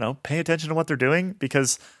 I don't know, pay attention to what they're doing,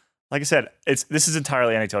 because like I said, this is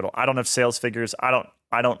entirely anecdotal. I don't have sales figures. I don't,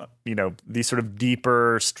 the sort of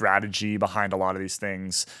deeper strategy behind a lot of these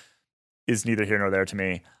things is neither here nor there to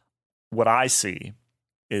me. What I see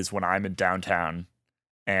is when I'm in downtown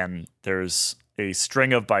and there's a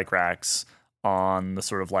string of bike racks on the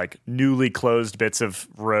sort of like newly closed bits of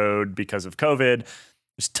road because of COVID.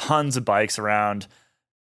 There's tons of bikes around.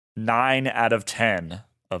 9 out of 10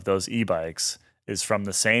 of those e-bikes is from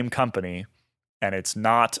the same company, and it's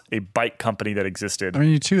not a bike company that existed I mean,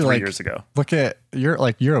 you too, 3 like, years ago. look at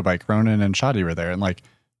Eurobike, Ronan and Shoddy were there, and like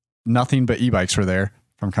nothing but e-bikes were there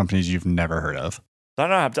from companies you've never heard of. I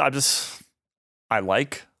don't know. I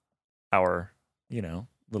like our,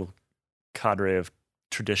 little cadre of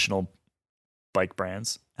traditional bike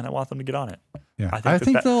brands, and I want them to get on it. Yeah, I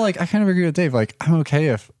think though, like, I kind of agree with Dave. Like, I'm okay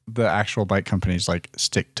if the actual bike companies like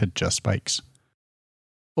stick to just bikes.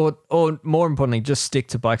 Or more importantly, just stick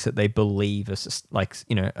to bikes that they believe is like,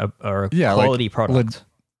 are a Yeah, like, quality product.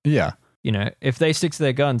 Yeah, If they stick to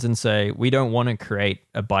their guns and say, we don't want to create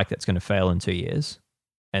a bike that's going to fail in 2 years,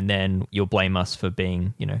 and then you'll blame us for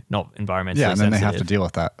being, not environmentally yeah, and then they have to sensitive. deal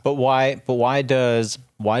with that. But why does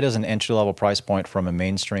an entry level price point from a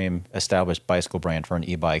mainstream established bicycle brand for an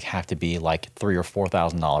e-bike have to be like $3,000 or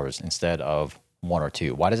 $4,000 instead of $1,000 or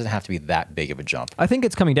 $2,000? Why does it have to be that big of a jump? I think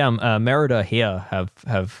it's coming down. Merida here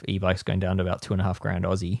have e-bikes going down to about $2,500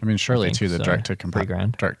 Aussie. I mean, surely think, too, the so direct to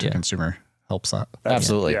 $3,000. Yeah. consumer helps that.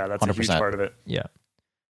 Absolutely. Yeah, that's a huge 100%. part of it. Yeah.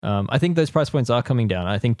 I think those price points are coming down.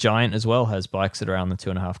 I think Giant as well has bikes at around the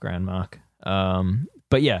 $2,500 mark.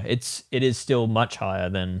 But yeah, it is still much higher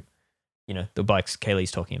than, the bikes Kaylee's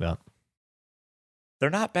talking about. They're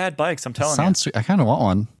not bad bikes, I'm telling Sounds sweet. I kind of want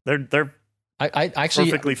one. you. They're I actually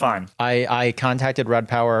perfectly fine. I contacted Rad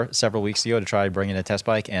Power several weeks ago to try to bring in a test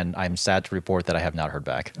bike, and I'm sad to report that I have not heard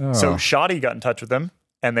back. Oh. So Shoddy got in touch with them,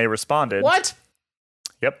 and they responded. What?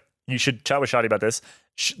 Yep. You should chat with Shoddy about this.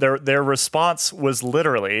 Their response was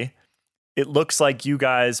literally, it looks like you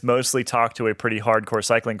guys mostly talk to a pretty hardcore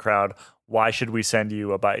cycling crowd. Why should we send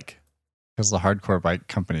you a bike? Because the hardcore bike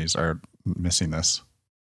companies are missing this.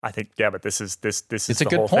 I think, yeah, but this is It's a the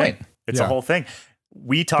good whole point. thing. It's Yeah. a whole thing.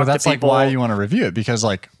 We talk But that's to like people. why you want to review it, because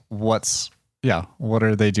like what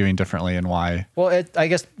are they doing differently and why? Well, I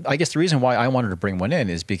guess the reason why I wanted to bring one in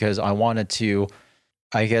is because I wanted to,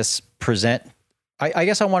 present. I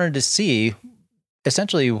guess I wanted to see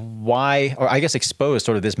essentially why, or I guess expose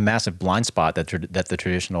sort of this massive blind spot that the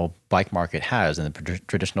traditional bike market has and the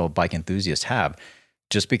traditional bike enthusiasts have,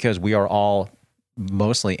 just because we are all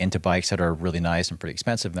mostly into bikes that are really nice and pretty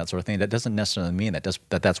expensive and that sort of thing. That doesn't necessarily mean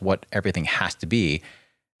that's what everything has to be.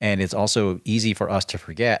 And it's also easy for us to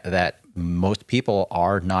forget that most people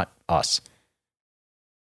are not us.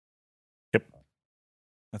 Yep.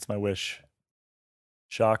 That's my wish.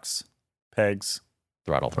 Shocks, pegs,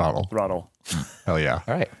 Throttle. throttle. Hell yeah.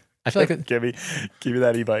 All right. I feel like give me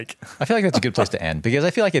that e-bike. that's a good place to end, because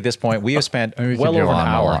I feel like at this point we have spent We could well go over an on a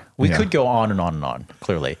hour. lot. We Yeah. could go on and on and on.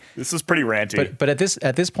 Clearly, This is pretty ranty. but at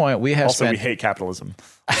this point we have also, spent we hate capitalism.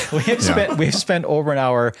 we've spent over an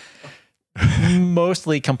hour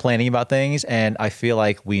mostly complaining about things, and I feel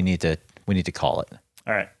like we need to call it.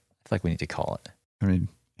 All right. I feel like we need to call it. I mean,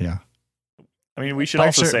 yeah. I mean, we should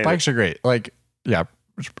Bikes also are, say bikes are great. Like, yeah.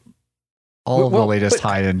 All of the Well, latest but-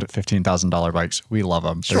 high-end $15,000 bikes, we love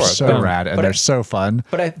them. They're Sure, so but- rad and but- they're so fun.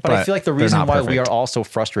 But I feel like the they're reason not why we are perfect. all so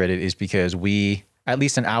frustrated is because we, at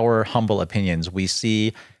least in our humble opinions, we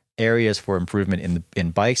see areas for improvement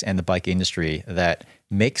in bikes and the bike industry that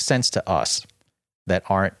make sense to us that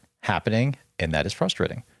aren't happening, and that is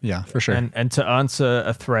frustrating. Yeah, for sure. And to answer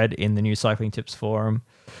a thread in the New Cycling Tips forum,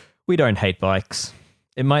 we don't hate bikes.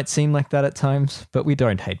 It might seem like that at times, but we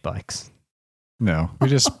don't hate bikes. No, we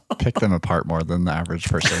just pick them apart more than the average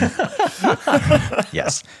person.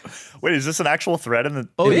 Yes. Wait, is this an actual thread in the?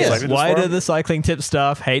 Oh, in the yes. Cycling Tips Why do forum? the Cycling Tips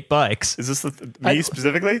staff hate bikes? Is this me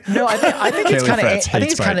specifically? No, I think it's Kaylee kind of Fretz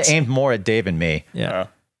hates bikes. aimed more at Dave and me. Yeah.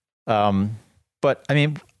 But I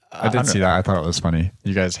mean, I did see that. I thought it was funny.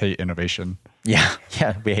 You guys hate innovation. Yeah,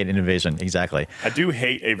 we hate innovation. Exactly. I do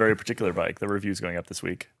hate a very particular bike. The review's going up this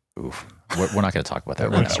week. Oof. We're not going to talk about that.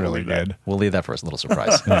 That right looks now. really good. We'll leave that for a little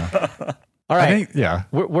surprise. All I right. think, yeah.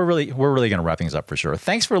 We're really going to wrap things up for sure.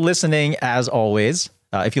 Thanks for listening, as always.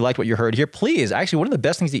 If you liked what you heard here, please, actually, one of the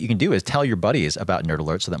best things that you can do is tell your buddies about Nerd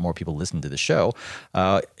Alert so that more people listen to the show.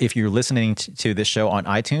 If you're listening to this show on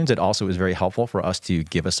iTunes, it also is very helpful for us to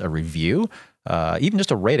give us a review. Even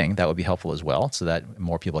just a rating, that would be helpful as well, so that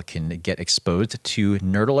more people can get exposed to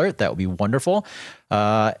Nerd Alert. That would be wonderful.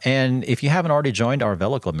 And if you haven't already joined our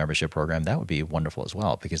Velo Club membership program, that would be wonderful as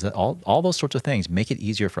well, because all those sorts of things make it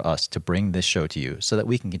easier for us to bring this show to you so that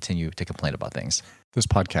we can continue to complain about things. This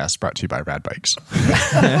podcast brought to you by Rad Bikes.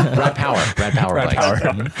 Rad Power bikes.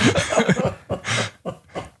 Mhm.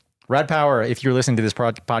 Rad Power, if you're listening to this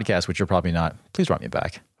podcast, which you're probably not, please write me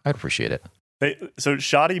back. I'd appreciate it. So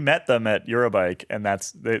Shoddy met them at Eurobike, and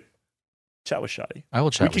chat with Shoddy. I will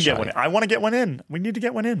chat We can with get Shadi. one in. I want to get one in. We need to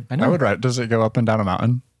get one in. I I know. would ride. Does it go up and down a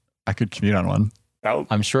mountain? I could commute on one. That would-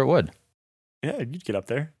 I'm sure it would. Yeah, you'd get up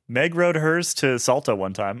there. Meg rode hers to Salto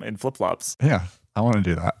one time in flip flops. Yeah, I want to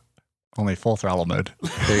do that. Only full throttle mode.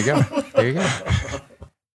 There you go. There you go.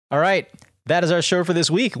 All right. That is our show for this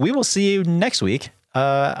week. We will see you next week.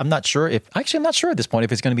 I'm not sure at this point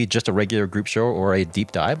if it's going to be just a regular group show or a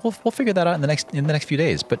deep dive. We'll figure that out in the next few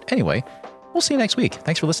days. But anyway, we'll see you next week.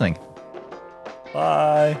 Thanks for listening.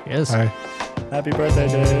 Bye. Yes. Bye. Happy birthday,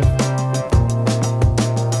 Dave.